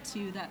bring it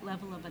to that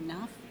level of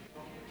enough.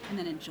 And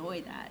then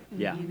enjoy that.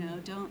 Yeah.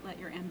 Don't let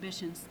your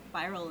ambitions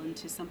spiral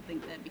into something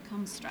that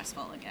becomes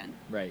stressful again.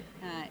 Right.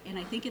 And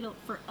I think it'll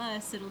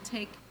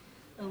take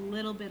a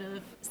little bit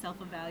of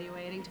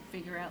self-evaluating to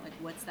figure out like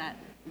what's that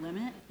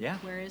limit. Yeah.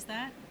 Where is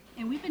that?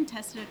 And we've been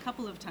tested a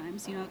couple of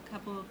times. A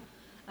couple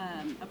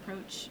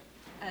approach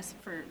us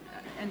for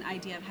an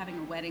idea of having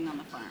a wedding on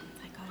the farm.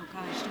 It's like, oh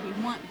gosh, do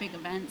we want big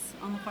events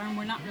on the farm?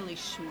 We're not really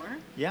sure.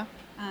 Yeah.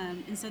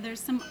 And so there's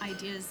some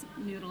ideas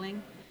noodling.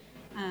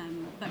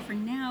 But for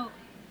now,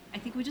 I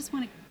think we just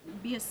want to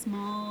be a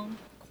small,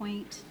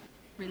 quaint,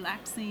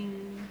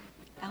 relaxing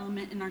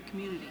element in our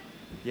community.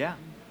 Yeah.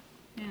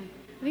 Yeah.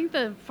 I think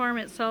the farm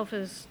itself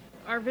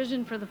our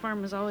vision for the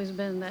farm has always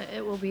been that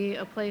it will be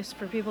a place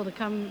for people to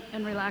come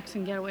and relax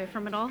and get away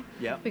from it all.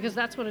 Yeah. Because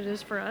that's what it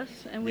is for us.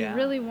 And we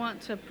really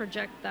want to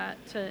project that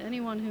to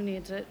anyone who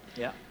needs it.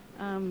 Yeah.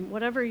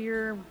 Whatever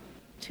your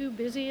too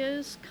busy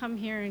is, come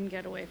here and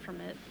get away from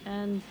it.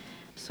 And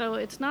so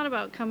it's not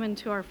about coming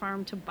to our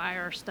farm to buy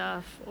our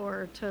stuff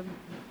or to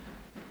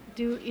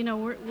do,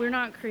 we're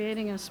not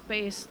creating a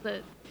space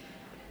that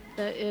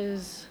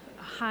is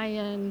a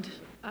high-end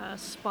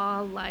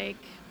spa-like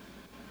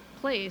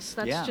place.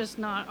 That's just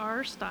not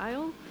our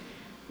style.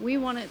 We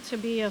want it to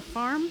be a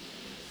farm,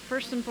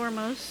 first and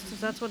foremost, because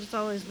that's what it's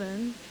always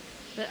been,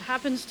 that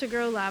happens to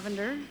grow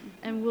lavender,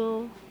 and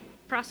we'll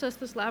process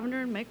this lavender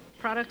and make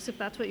products if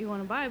that's what you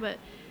want to buy, but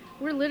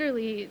we're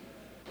literally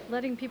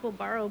letting people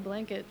borrow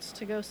blankets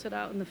to go sit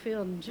out in the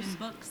field and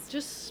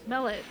just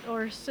smell it,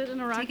 or sit in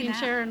a rocking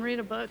chair and read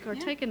a book, or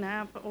take a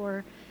nap,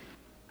 or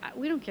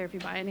we don't care if you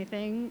buy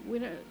anything.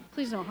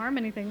 Please don't harm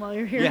anything while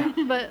you're here.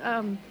 Yeah.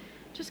 But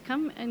just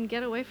come and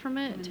get away from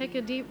it. Take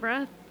a deep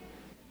breath.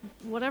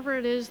 Whatever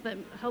it is that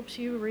helps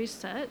you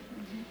reset,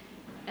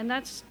 and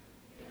that's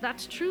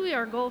truly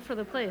our goal for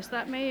the place.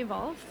 That may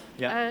evolve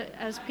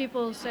as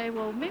people say,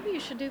 well, maybe you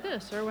should do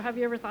this, or have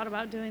you ever thought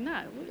about doing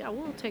that?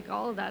 We'll take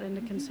all of that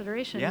into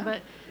consideration. Yeah.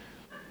 But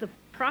the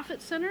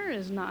profit center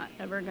is not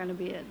ever going to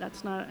be it.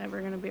 That's not ever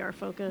going to be our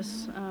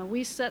focus.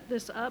 We set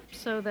this up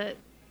so that,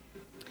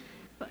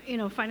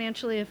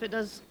 financially, if it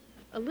does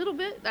a little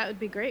bit, that would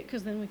be great,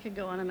 because then we could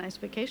go on a nice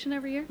vacation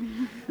every year.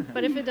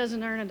 But if it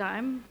doesn't earn a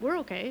dime, we're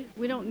okay.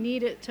 We don't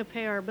need it to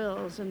pay our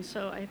bills. And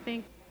so I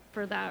think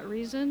for that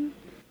reason,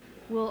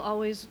 we'll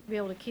always be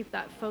able to keep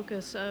that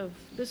focus of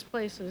this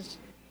place is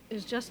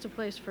just a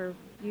place for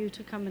you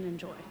to come and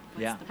enjoy.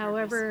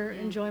 However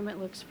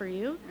enjoyment looks for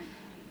you. Right.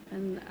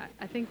 And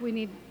I think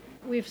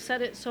we've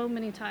said it so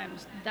many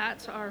times,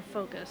 that's our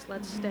focus.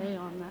 Let's stay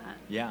on that.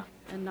 Yeah.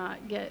 And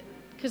not get,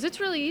 because it's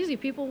really easy.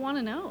 People want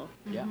to know.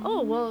 Yeah.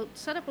 Oh, well,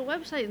 set up a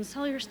website and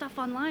sell your stuff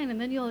online,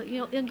 and then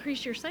you'll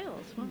increase your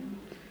sales. Well,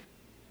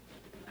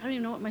 I don't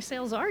even know what my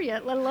sales are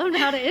yet, let alone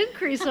how to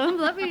increase them.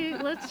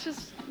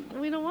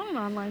 We don't want an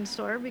online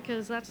store,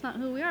 because that's not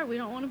who we are. We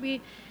don't want to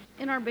be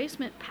in our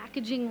basement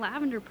packaging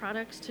lavender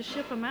products to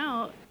ship them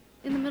out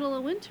in the middle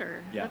of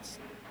winter. Yeah.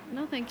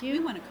 No, thank you. We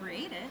want to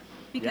create it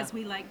because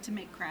we like to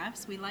make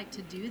crafts. We like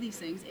to do these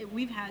things.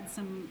 We've had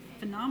some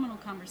phenomenal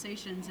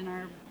conversations in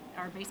our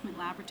basement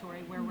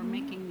laboratory where we're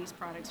making these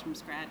products from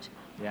scratch.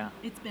 Yeah.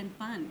 It's been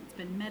fun. It's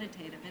been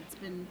meditative. It's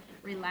been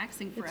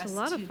relaxing for us a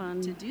lot of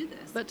fun to do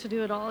this. But to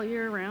do it all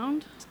year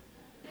round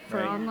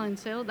for online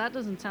sale, that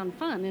doesn't sound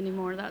fun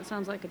anymore. That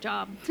sounds like a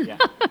job. Yeah.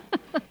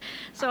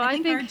 So I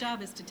think our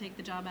job is to take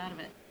the job out of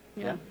it.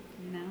 Yeah.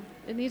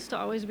 It needs to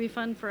always be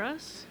fun for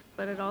us,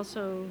 but it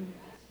also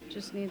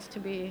just needs to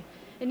be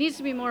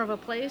more of a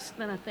place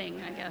than a thing,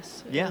 I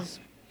guess. Yeah.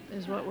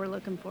 Is what we're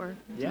looking for.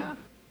 Yeah.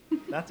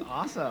 That's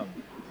awesome.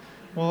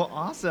 Well,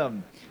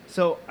 awesome.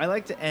 So I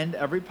like to end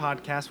every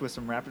podcast with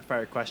some rapid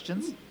fire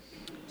questions.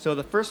 So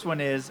the first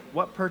one is,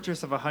 what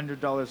purchase of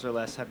 $100 or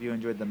less have you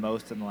enjoyed the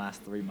most in the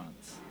last 3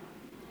 months?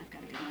 I've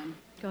got a good one.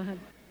 Go ahead.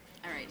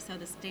 All right, so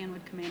the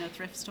Stanwood Camano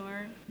thrift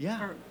store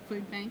or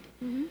food bank,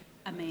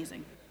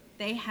 amazing.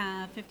 They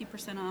have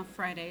 50% off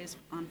Fridays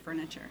on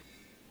furniture,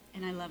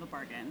 and I love a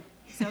bargain.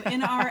 So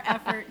in our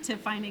effort to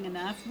finding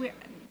enough,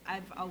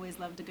 I've always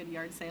loved a good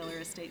yard sale or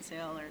estate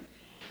sale, or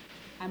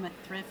I'm a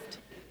thrift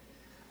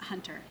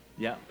hunter.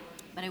 Yeah.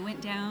 But I went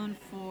down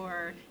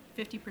for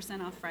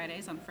 50% off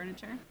Fridays on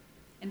furniture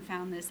and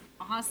found this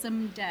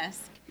awesome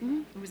desk.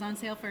 It was on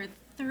sale for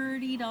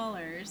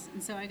 $30,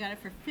 and so I got it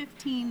for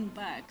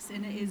 $15,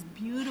 and it is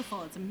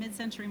beautiful. It's a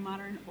mid-century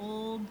modern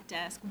old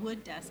desk,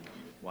 wood desk.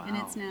 Wow. And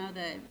it's now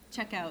the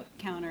checkout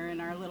counter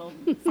in our little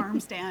farm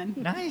stand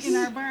Nice. in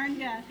our barn.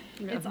 Yeah,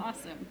 it's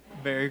awesome.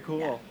 Very cool.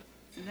 Yeah.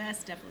 So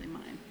that's definitely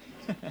mine.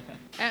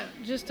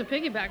 Just to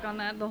piggyback on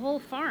that, the whole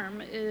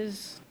farm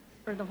is,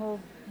 or the whole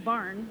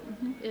barn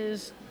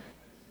is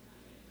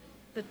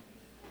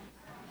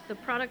the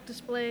product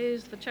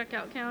displays, the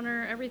checkout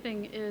counter,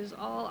 everything is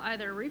all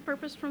either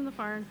repurposed from the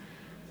farm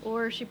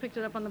or she picked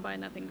it up on the Buy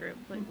Nothing group.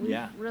 Like we've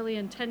really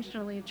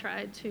intentionally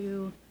tried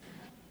to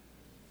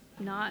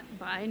not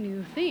buy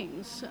new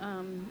things.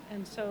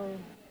 And so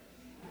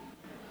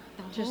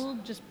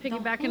just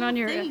piggybacking on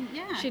your thing,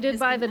 she did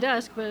buy the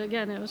desk, but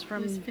again it was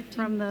from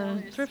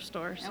the thrift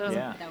store. So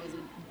that was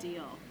a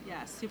deal.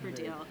 Yeah, super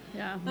deal.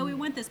 Yeah. But we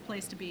want this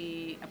place to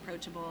be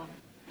approachable.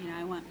 You know,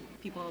 I want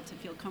people to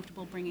feel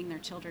comfortable bringing their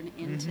children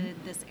into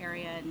this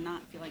area and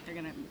not feel like they're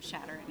going to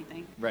shatter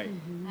anything. Right.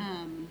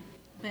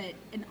 But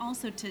and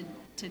also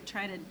to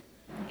try to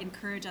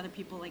encourage other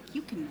people, like,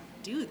 you can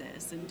do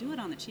this and do it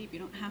on the cheap. You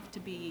don't have to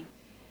be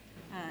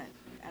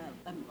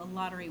a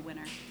lottery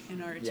winner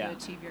in order to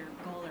achieve your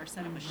goal or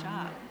set up a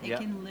shop. It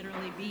can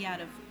literally be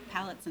out of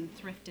pallets and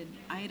thrifted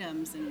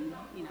items and,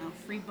 you know,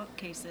 free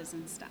bookcases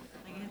and stuff.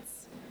 Like,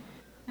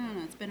 I don't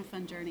know, it's been a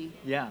fun journey.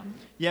 Yeah,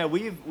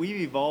 we've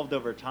evolved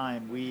over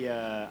time.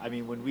 I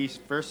mean, when we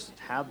first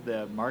had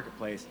the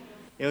marketplace,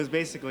 it was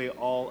basically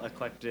all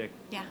eclectic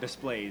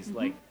displays,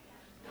 like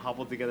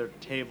hobbled together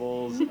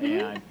tables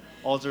and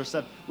all sorts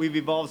of stuff. We've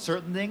evolved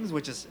certain things,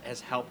 which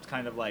has helped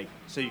kind of like,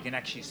 so you can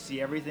actually see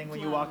everything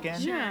when you walk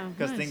in. Yeah,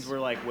 because things were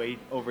like way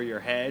over your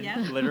head,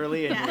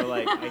 literally, and you're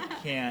like,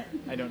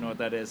 I don't know what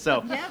that is.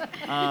 So,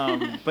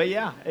 but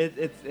yeah,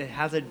 it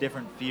has a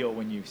different feel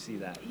when you see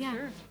that. Yeah.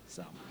 Sure.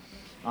 So.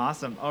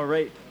 Awesome. All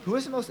right. Who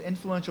is the most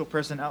influential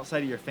person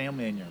outside of your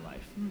family in your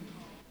life?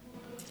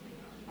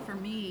 For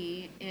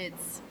me,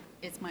 it's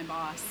my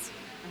boss.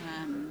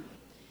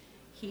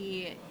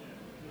 He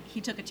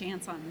took a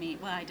chance on me.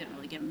 Well, I didn't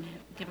really give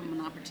him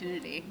an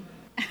opportunity.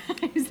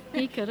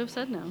 He could have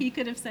said no. He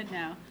could have said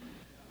no.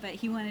 But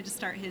he wanted to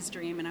start his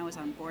dream, and I was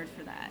on board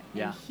for that.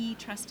 Yeah. And he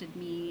trusted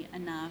me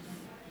enough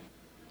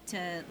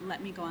to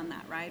let me go on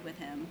that ride with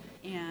him.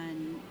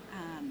 And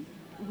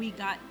we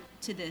got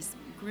to this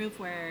groove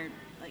where,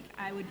 like,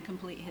 I would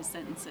complete his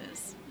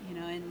sentences, you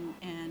know,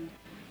 and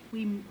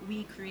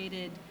we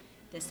created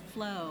this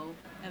flow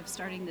of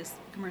starting this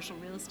commercial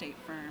real estate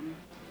firm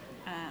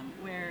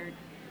where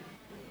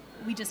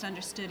we just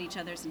understood each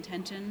other's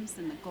intentions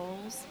and the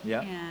goals.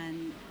 Yeah.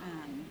 And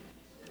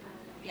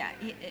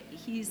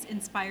he's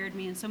inspired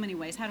me in so many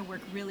ways, how to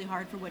work really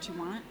hard for what you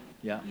want.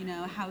 Yeah. You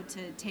know, how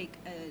to take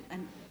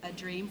a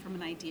dream from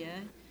an idea,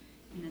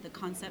 you know, the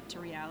concept to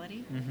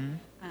reality.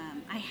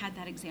 I had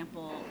that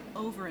example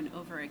over and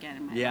over again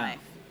in my life.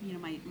 You know,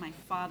 my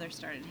father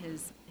started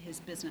his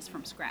business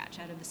from scratch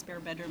out of the spare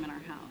bedroom in our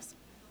house.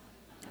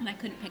 And I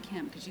couldn't pick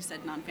him because you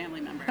said non-family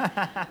member.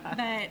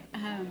 But,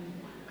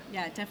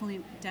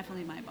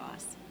 definitely my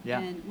boss. Yeah.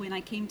 And when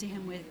I came to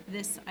him with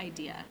this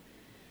idea,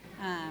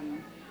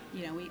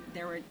 you know,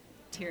 there were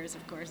tears,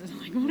 of course. I was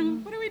like,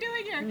 what are we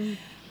doing here?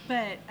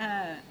 But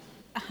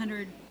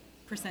 100%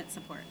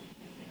 support.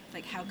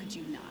 Like, how could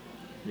you not?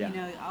 Yeah. You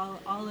know,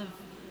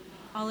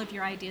 all of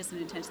your ideas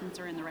and intentions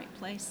are in the right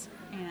place,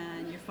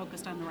 and you're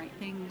focused on the right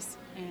things,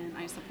 and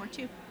I support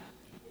you,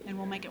 and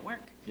we'll make it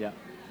work. Yeah.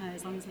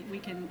 As long as we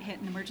can hit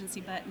an emergency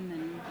button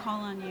and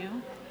call on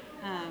you,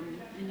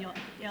 and you'll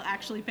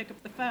actually pick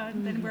up the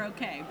phone, then we're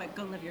okay. But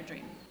go live your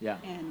dream. Yeah.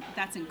 And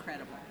that's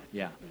incredible.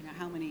 Yeah. You know,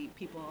 how many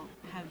people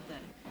have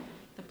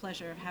the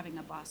pleasure of having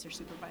a boss or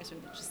supervisor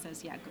that just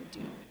says, "Yeah, go do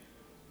it."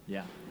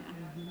 Yeah.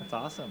 That's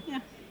awesome. Yeah.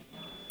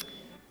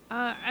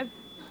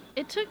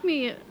 It took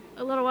me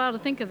a little while to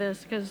think of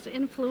this because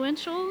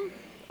influential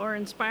or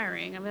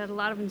inspiring. I've had a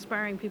lot of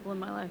inspiring people in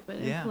my life, but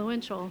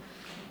influential.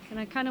 And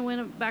I kind of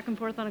went back and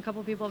forth on a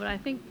couple people, but I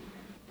think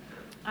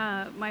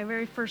my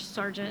very first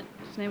sergeant,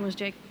 his name is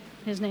Jake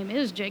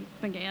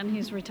McGann.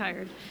 He's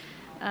retired.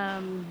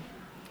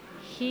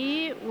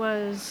 He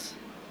was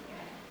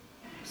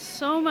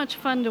so much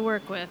fun to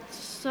work with,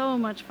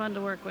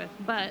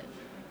 but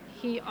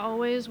he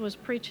always was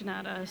preaching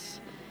at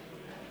us.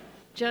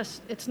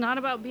 It's not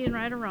about being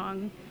right or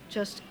wrong.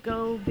 Just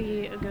go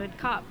be a good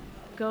cop.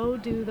 Go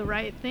do the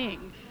right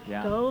thing.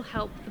 Yeah. Go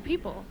help the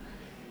people.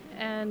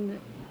 And,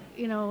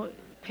 you know,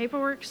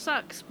 paperwork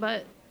sucks,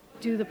 but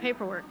do the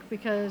paperwork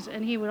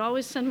and he would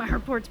always send my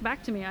reports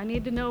back to me. I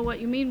need to know what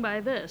you mean by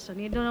this. I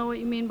need to know what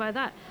you mean by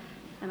that.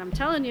 And I'm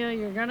telling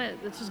you,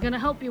 this is gonna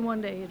help you one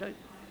day. You know,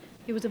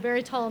 he was a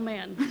very tall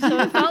man, so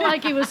it felt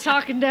like he was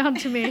talking down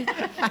to me,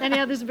 and he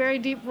had this very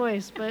deep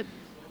voice, but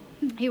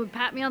he would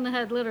pat me on the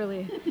head,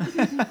 literally.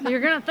 You're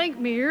gonna thank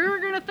me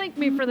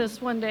for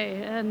this one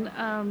day.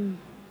 And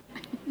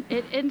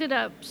it ended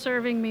up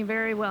serving me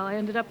very well. I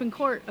ended up in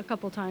court a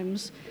couple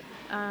times,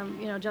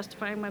 you know,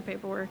 justifying my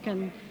paperwork,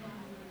 and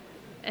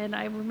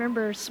I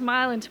remember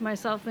smiling to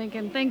myself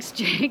thinking, thanks,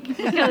 Jake,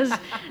 because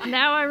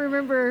now I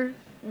remember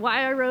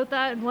why I wrote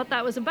that and what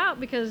that was about,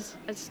 because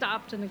I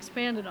stopped and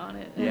expanded on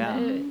it.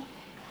 And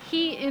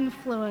he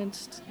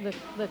influenced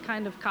the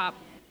kind of cop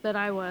that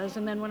I was.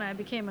 And then when I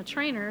became a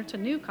trainer to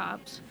new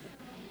cops,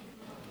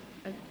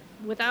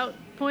 without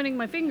pointing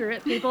my finger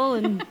at people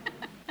and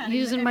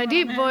using my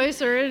deep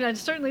voice, I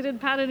certainly didn't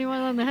pat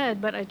anyone on the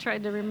head, but I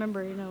tried to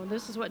remember,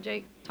 this is what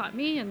Jake taught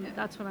me, and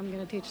that's what I'm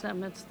going to teach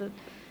them. It's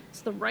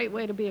the right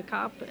way to be a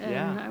cop,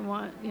 and I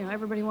want,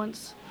 everybody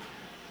wants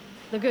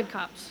the good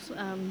cops.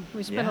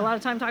 We spend a lot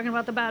of time talking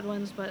about the bad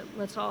ones, but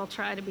let's all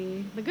try to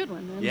be the good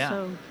one. And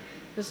so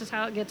this is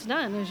how it gets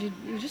done, is you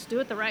just do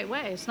it the right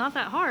way. It's not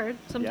that hard.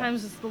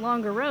 Sometimes it's the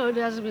longer road,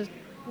 as it was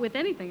with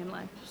anything in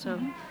life. So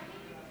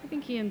I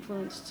think he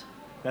influenced.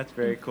 That's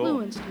very cool.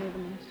 Influenced me the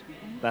most.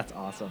 That's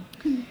awesome.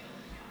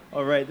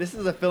 All right, this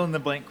is a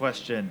fill-in-the-blank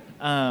question.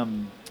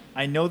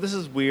 I know this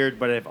is weird,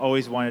 but I've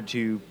always wanted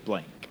to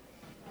blank.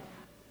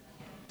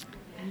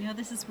 I know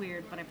this is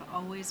weird, but I've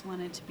always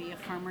wanted to be a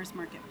farmer's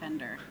market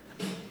vendor.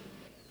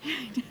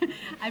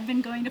 I've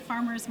been going to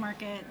farmers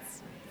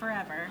markets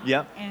forever.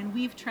 Yep. And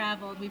we've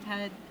traveled. We've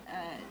had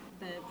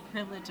the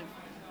privilege of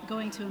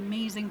going to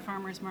amazing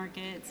farmers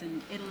markets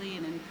in Italy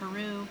and in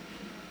Peru.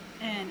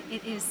 And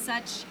it is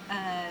such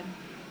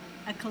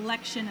a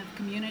collection of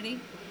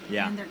community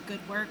and their good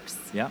works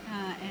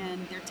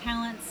and their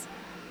talents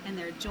and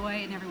their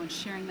joy, and everyone's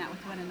sharing that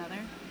with one another.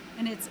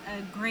 And it's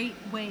a great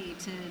way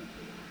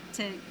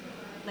to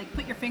like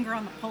put your finger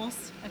on the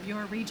pulse of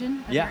your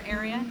region, of your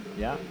area.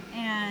 Yeah.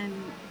 And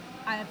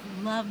I've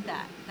loved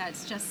that.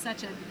 That's just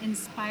such an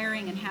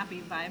inspiring and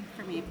happy vibe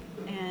for me.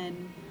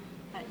 And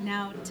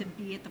now to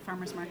be at the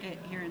farmers market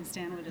here in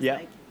Stanwood is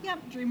like,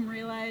 dream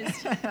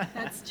realized.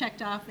 That's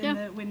checked off in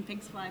the When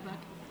Pigs Fly book.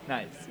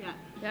 Nice. Yeah.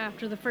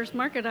 After the first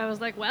market, I was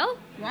like, well,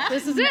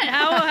 this is it.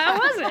 How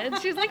was it? And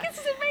she's like, this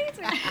is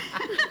amazing.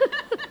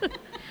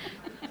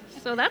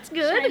 So that's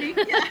good.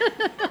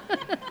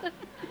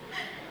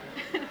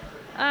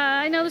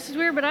 I know this is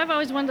weird, but I've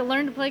always wanted to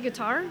learn to play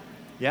guitar.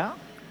 Yeah?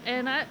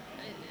 And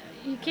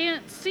you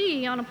can't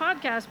see on a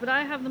podcast, but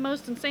I have the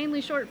most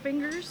insanely short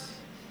fingers,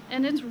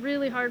 and it's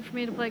really hard for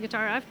me to play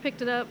guitar. I've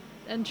picked it up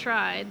and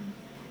tried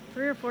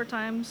 3 or 4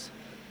 times.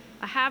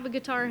 I have a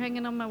guitar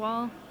hanging on my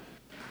wall.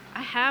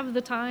 I have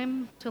the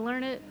time to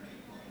learn it.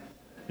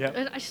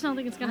 Yeah. I just don't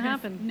think it's going to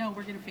happen. No,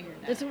 we're going to figure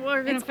it out.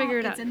 We're going to figure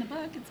it out. It's in the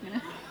book. It's going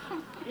to...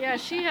 Yeah,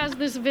 she has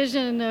this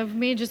vision of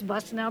me just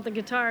busting out the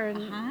guitar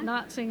and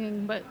not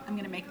singing, but... I'm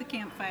going to make the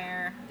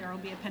campfire. There will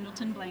be a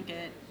Pendleton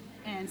blanket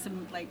and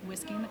some,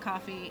 whiskey in the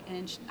coffee,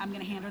 and I'm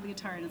going to hand her the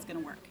guitar, and it's going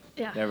to work.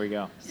 Yeah. There we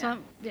go. So,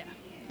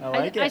 I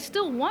like it. I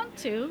still want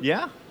to.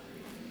 Yeah.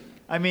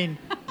 I mean,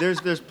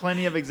 there's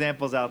plenty of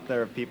examples out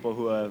there of people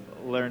who have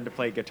learned to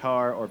play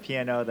guitar or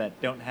piano that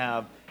don't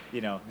have,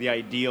 the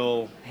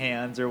ideal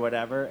hands or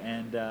whatever,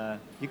 and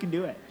you can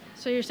do it.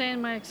 So you're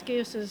saying my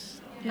excuse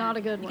is not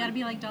a good one? You got to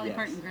be like Dolly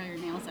Parton, grow your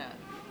nails out.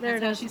 There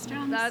That's it how is. she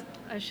strums. That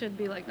I should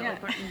be like Dolly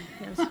Parton.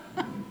 Yes.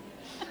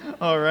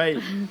 All right.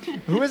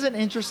 Who is an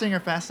interesting or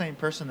fascinating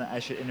person that I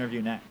should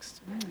interview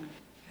next?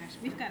 Gosh,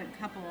 we've got a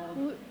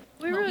couple.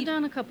 We wrote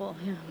down a couple.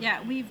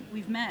 Yeah,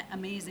 we've met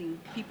amazing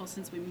people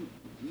since we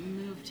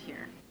moved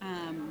here.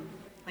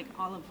 Like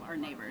all of our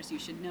neighbors, you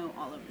should know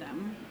all of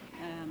them.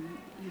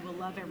 You will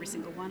love every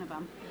single one of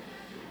them.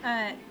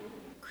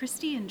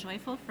 Christy and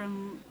Joyful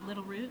from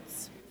Little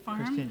Roots Farm.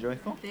 Christy and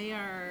Joyful? They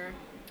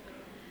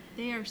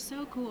are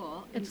so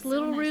cool. It's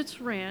Little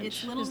Roots Ranch.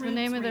 It's Little is Roots the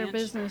name of their Ranch.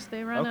 business.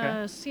 They run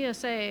a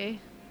CSA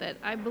that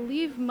I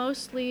believe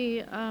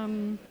mostly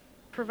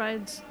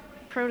provides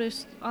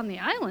produce on the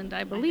island,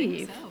 I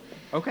believe. I think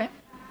so. Okay.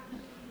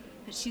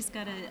 But she's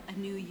got a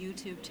new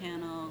YouTube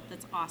channel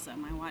that's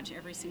awesome. I watch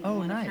every single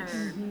one of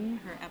her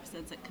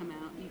episodes that come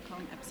out. You call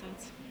them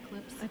episodes?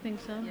 Clips? I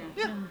think so.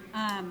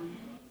 Yeah.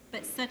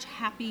 But such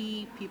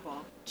happy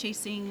people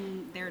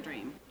chasing their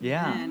dream.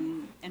 Yeah.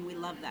 And we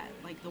love that.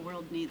 Like, the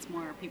world needs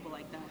more people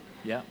like that.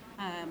 Yeah.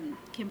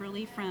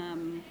 Kimberly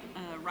from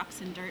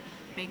Rocks and Dirt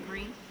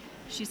Bakery.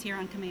 She's here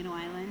on Camino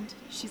Island.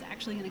 She's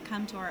actually going to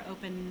come to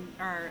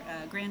our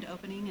grand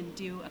opening and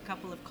do a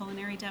couple of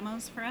culinary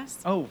demos for us.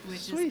 Oh,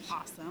 which sweet. is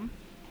awesome.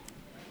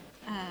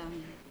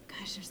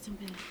 Gosh, there's so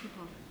many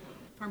people.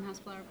 Farmhouse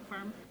Flower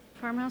Farm.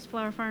 Farmhouse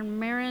Flower Farm.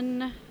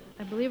 Marin,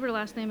 I believe her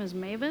last name is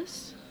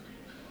Mavis.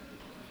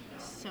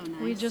 So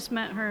nice. We just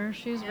met her.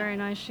 She's very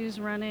nice. She's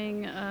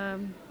running.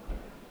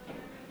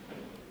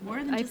 More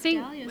than I just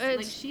think dahlias.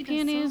 it's She does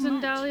peonies so and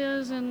much.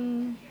 dahlias,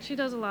 and she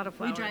does a lot of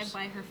flowers. We drive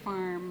by her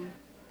farm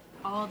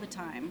all the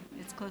time.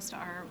 It's close to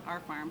our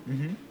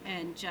farm,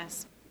 and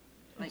just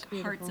like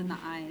hearts in the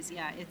eyes.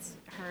 Yeah, it's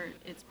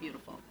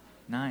beautiful.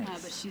 Nice.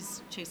 But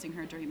she's chasing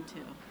her dream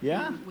too.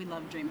 Yeah? And we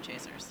love dream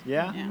chasers.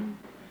 Yeah? Yeah.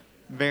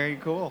 Very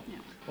cool. Yeah.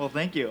 Well,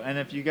 thank you. And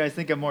if you guys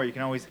think of more, you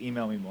can always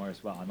email me more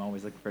as well. I'm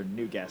always looking for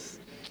new guests.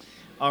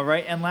 All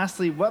right. And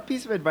lastly, what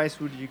piece of advice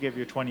would you give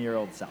your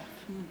 20-year-old self?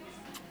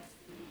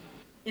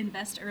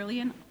 Invest early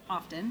and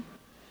often.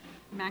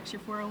 Max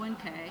your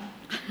 401k.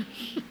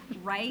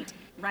 Write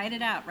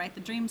it out. Write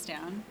the dreams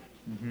down.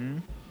 Mm-hmm.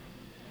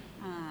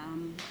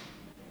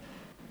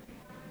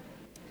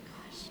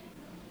 Gosh.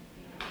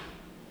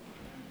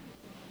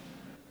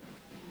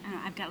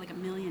 I've got like a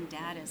million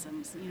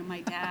dadisms. You know,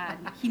 my dad,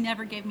 he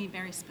never gave me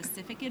very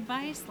specific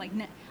advice. Like,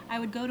 I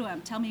would go to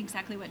him, tell me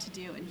exactly what to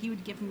do, and he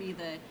would give me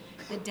the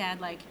dad,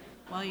 like,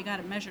 well, you got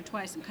to measure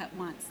twice and cut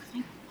once.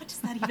 Like, what does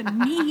that even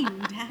mean,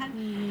 Dad?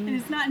 And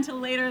it's not until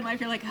later in life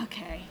you're like,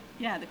 okay,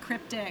 yeah, the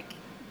cryptic,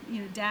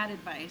 dad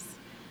advice.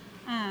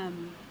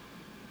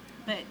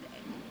 But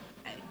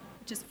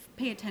just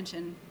pay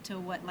attention to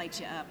what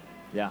lights you up.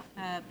 Yeah.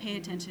 Pay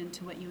attention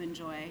to what you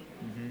enjoy.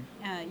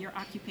 Your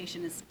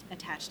occupation is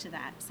attached to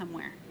that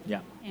somewhere.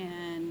 Yeah.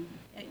 And,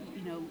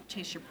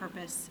 chase your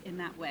purpose in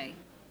that way.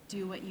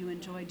 Do what you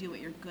enjoy, do what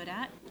you're good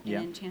at,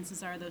 and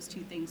chances are those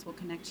two things will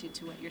connect you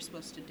to what you're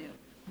supposed to do.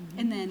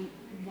 And then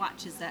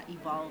watch as that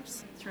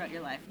evolves throughout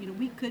your life.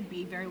 We could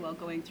be very well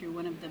going through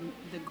one of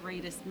the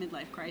greatest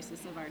midlife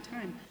crises of our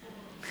time,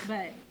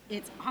 but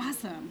it's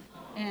awesome,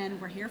 and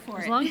we're here for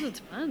it. As long as it's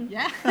fun.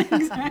 Yeah,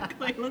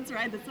 exactly. Let's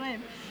ride this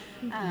wave.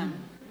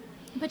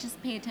 But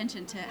just pay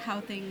attention to how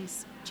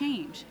things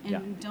change,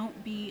 and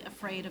don't be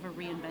afraid of a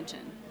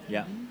reinvention.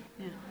 Yeah.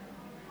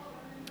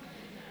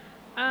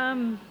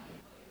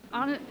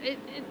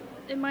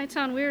 It might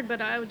sound weird, but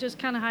I would just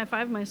kind of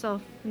high-five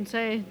myself and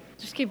say,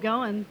 just keep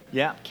going,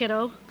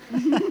 kiddo.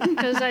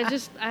 Because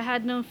I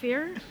had no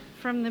fear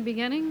from the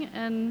beginning,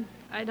 and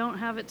I don't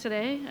have it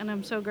today, and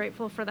I'm so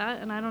grateful for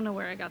that, and I don't know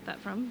where I got that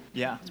from.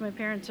 Yeah. So my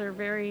parents are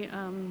very,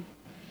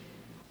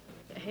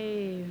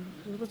 hey,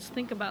 let's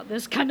think about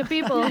this kind of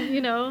people,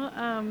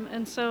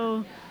 and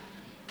so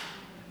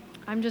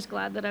I'm just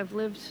glad that I've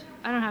lived.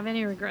 I don't have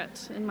any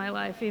regrets in my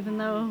life, even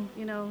though,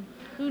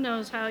 who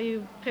knows how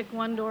you pick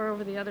one door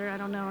over the other. I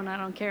don't know, and I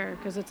don't care,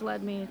 because it's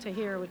led me to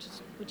here, which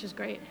is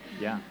great.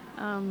 Yeah.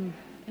 And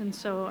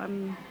so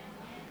I'm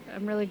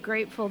really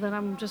grateful that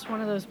I'm just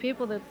one of those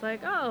people that's like,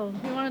 oh,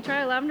 you want to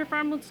try a lavender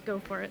farm? Let's go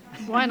for it.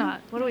 Why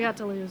not? What do we got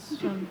to lose?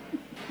 It's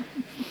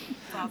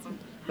awesome.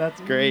 That's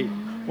great.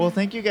 Well,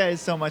 thank you guys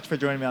so much for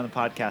joining me on the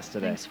podcast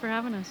today. Thanks for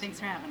having us. Thanks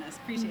for having us.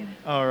 Appreciate it.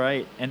 All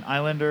right. And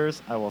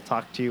Islanders, I will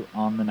talk to you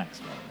on the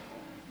next one.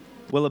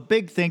 Well, a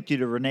big thank you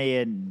to Renee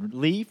and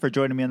Lee for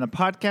joining me on the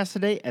podcast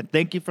today, and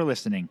thank you for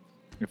listening.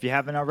 If you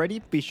haven't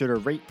already, be sure to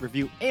rate,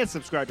 review, and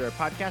subscribe to our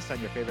podcast on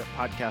your favorite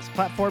podcast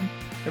platform.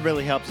 It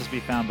really helps us be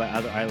found by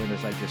other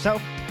Islanders like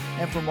yourself.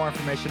 And for more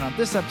information on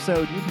this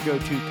episode, you can go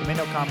to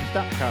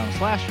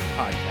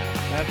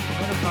CaminoCommons.com/podcast. That's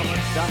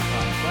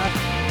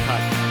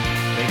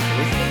CaminoCommons.com/podcast. Thanks for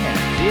listening, and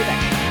see you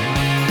next time.